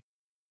cost money?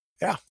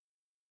 Yeah.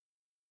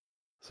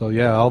 So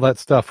yeah, all that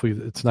stuff.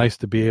 It's nice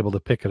to be able to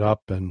pick it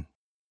up and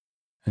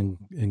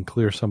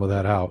clear some of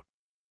that out.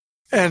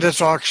 And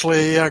it's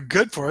actually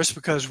good for us,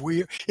 because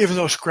even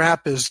though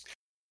scrap is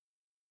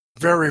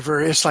very,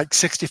 very, it's like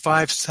 $65,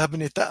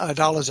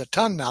 $70 a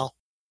ton now.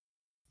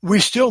 We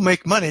still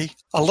make money,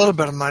 a little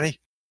bit of money,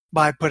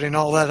 by putting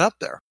all that up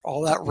there.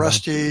 All that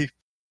rusty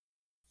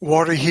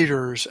water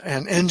heaters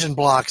and engine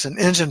blocks and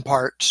engine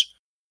parts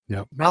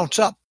mounts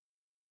up.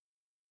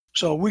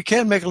 So we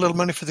can make a little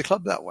money for the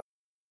club that way.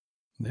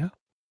 Yeah.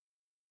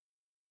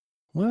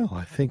 Well,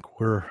 I think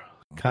we're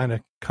kind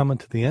of coming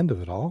to the end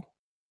of it all.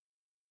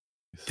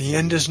 The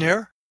end is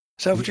near?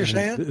 Is that what you're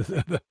saying?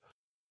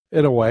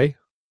 In a way.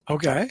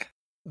 Okay.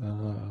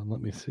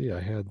 Let me see. I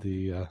had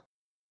the,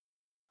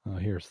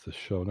 here's the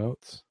show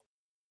notes.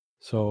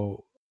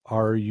 So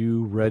are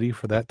you ready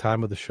for that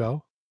time of the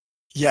show?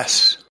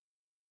 Yes.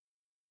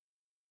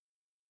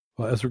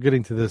 Well, as we're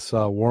getting to this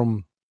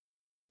warm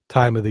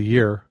time of the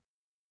year,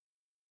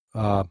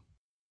 I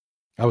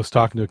was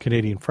talking to a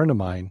Canadian friend of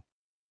mine,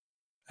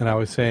 and I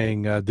was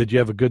saying, did you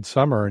have a good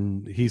summer?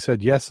 And he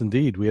said, yes,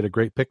 indeed. We had a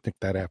great picnic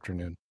that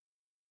afternoon.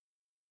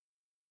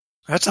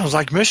 That sounds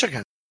like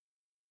Michigan.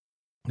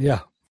 Yeah.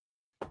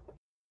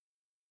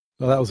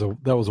 Well,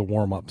 that was a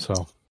warm up.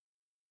 So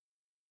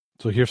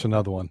here's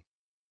another one.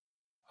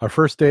 Our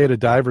first day at a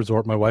dive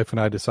resort, my wife and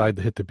I decided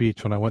to hit the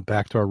beach. When I went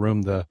back to our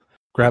room to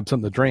grab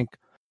something to drink,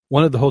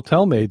 one of the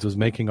hotel maids was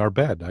making our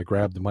bed. I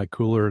grabbed my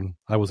cooler and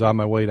I was on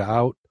my way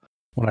out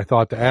when I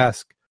thought to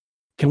ask,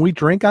 can we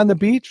drink on the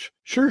beach?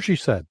 Sure, she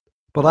said,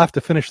 but I'll have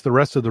to finish the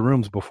rest of the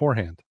rooms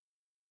beforehand.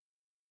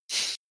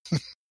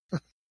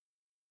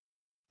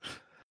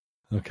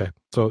 Okay,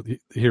 so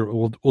here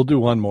we'll do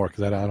one more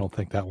because I don't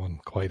think that one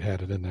quite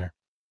had it in there.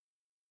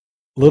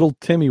 Little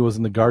Timmy was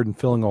in the garden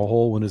filling a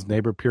hole when his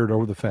neighbor peered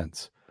over the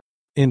fence.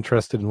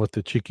 Interested in what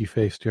the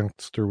cheeky-faced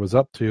youngster was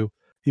up to,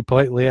 he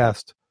politely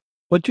asked,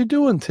 "What you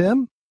doing,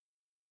 Tim?"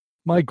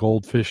 "My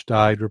goldfish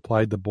died,"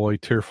 replied the boy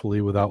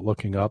tearfully without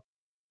looking up,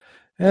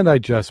 "and I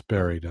just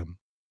buried him."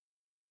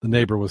 The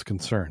neighbor was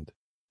concerned.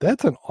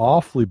 "That's an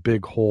awfully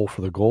big hole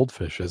for the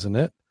goldfish, isn't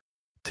it?"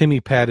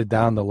 Timmy patted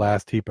down the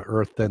last heap of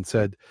earth, then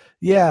said,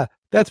 "Yeah,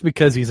 that's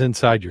because he's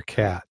inside your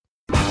cat."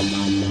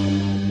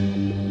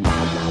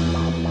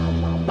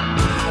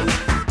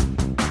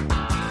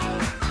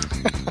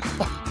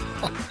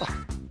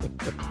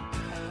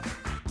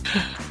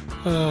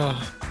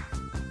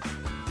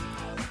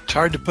 It's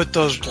hard to put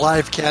those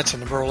live cats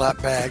in a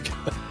burlap bag.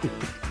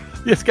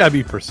 It's got to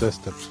be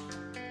persistent.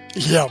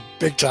 Yeah,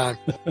 big time.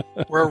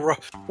 Wear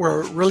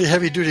really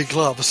heavy-duty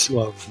gloves.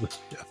 Yeah.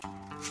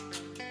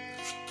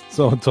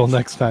 So until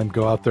next time,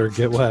 go out there and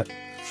get wet.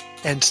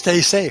 And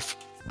stay safe.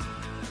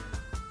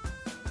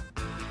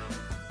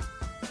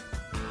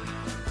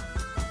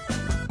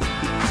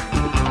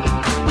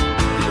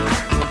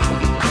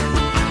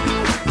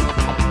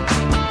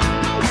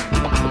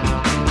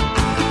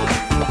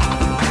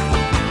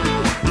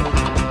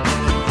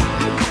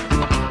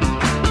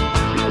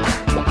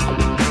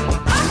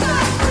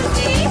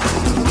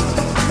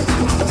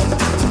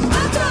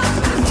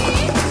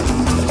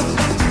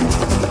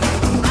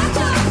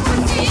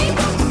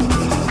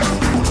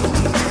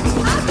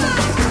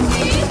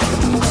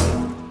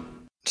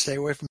 Stay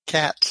away from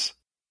cats.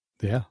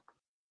 Yeah.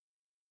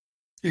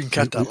 You can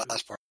cut that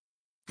last part.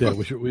 Yeah,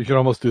 we should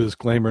almost do a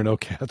disclaimer, no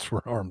cats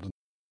were harmed.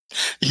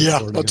 Yeah,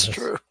 that's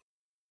true.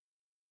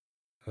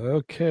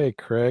 Okay,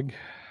 Craig.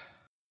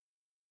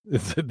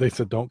 They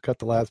said don't cut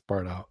the last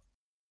part out.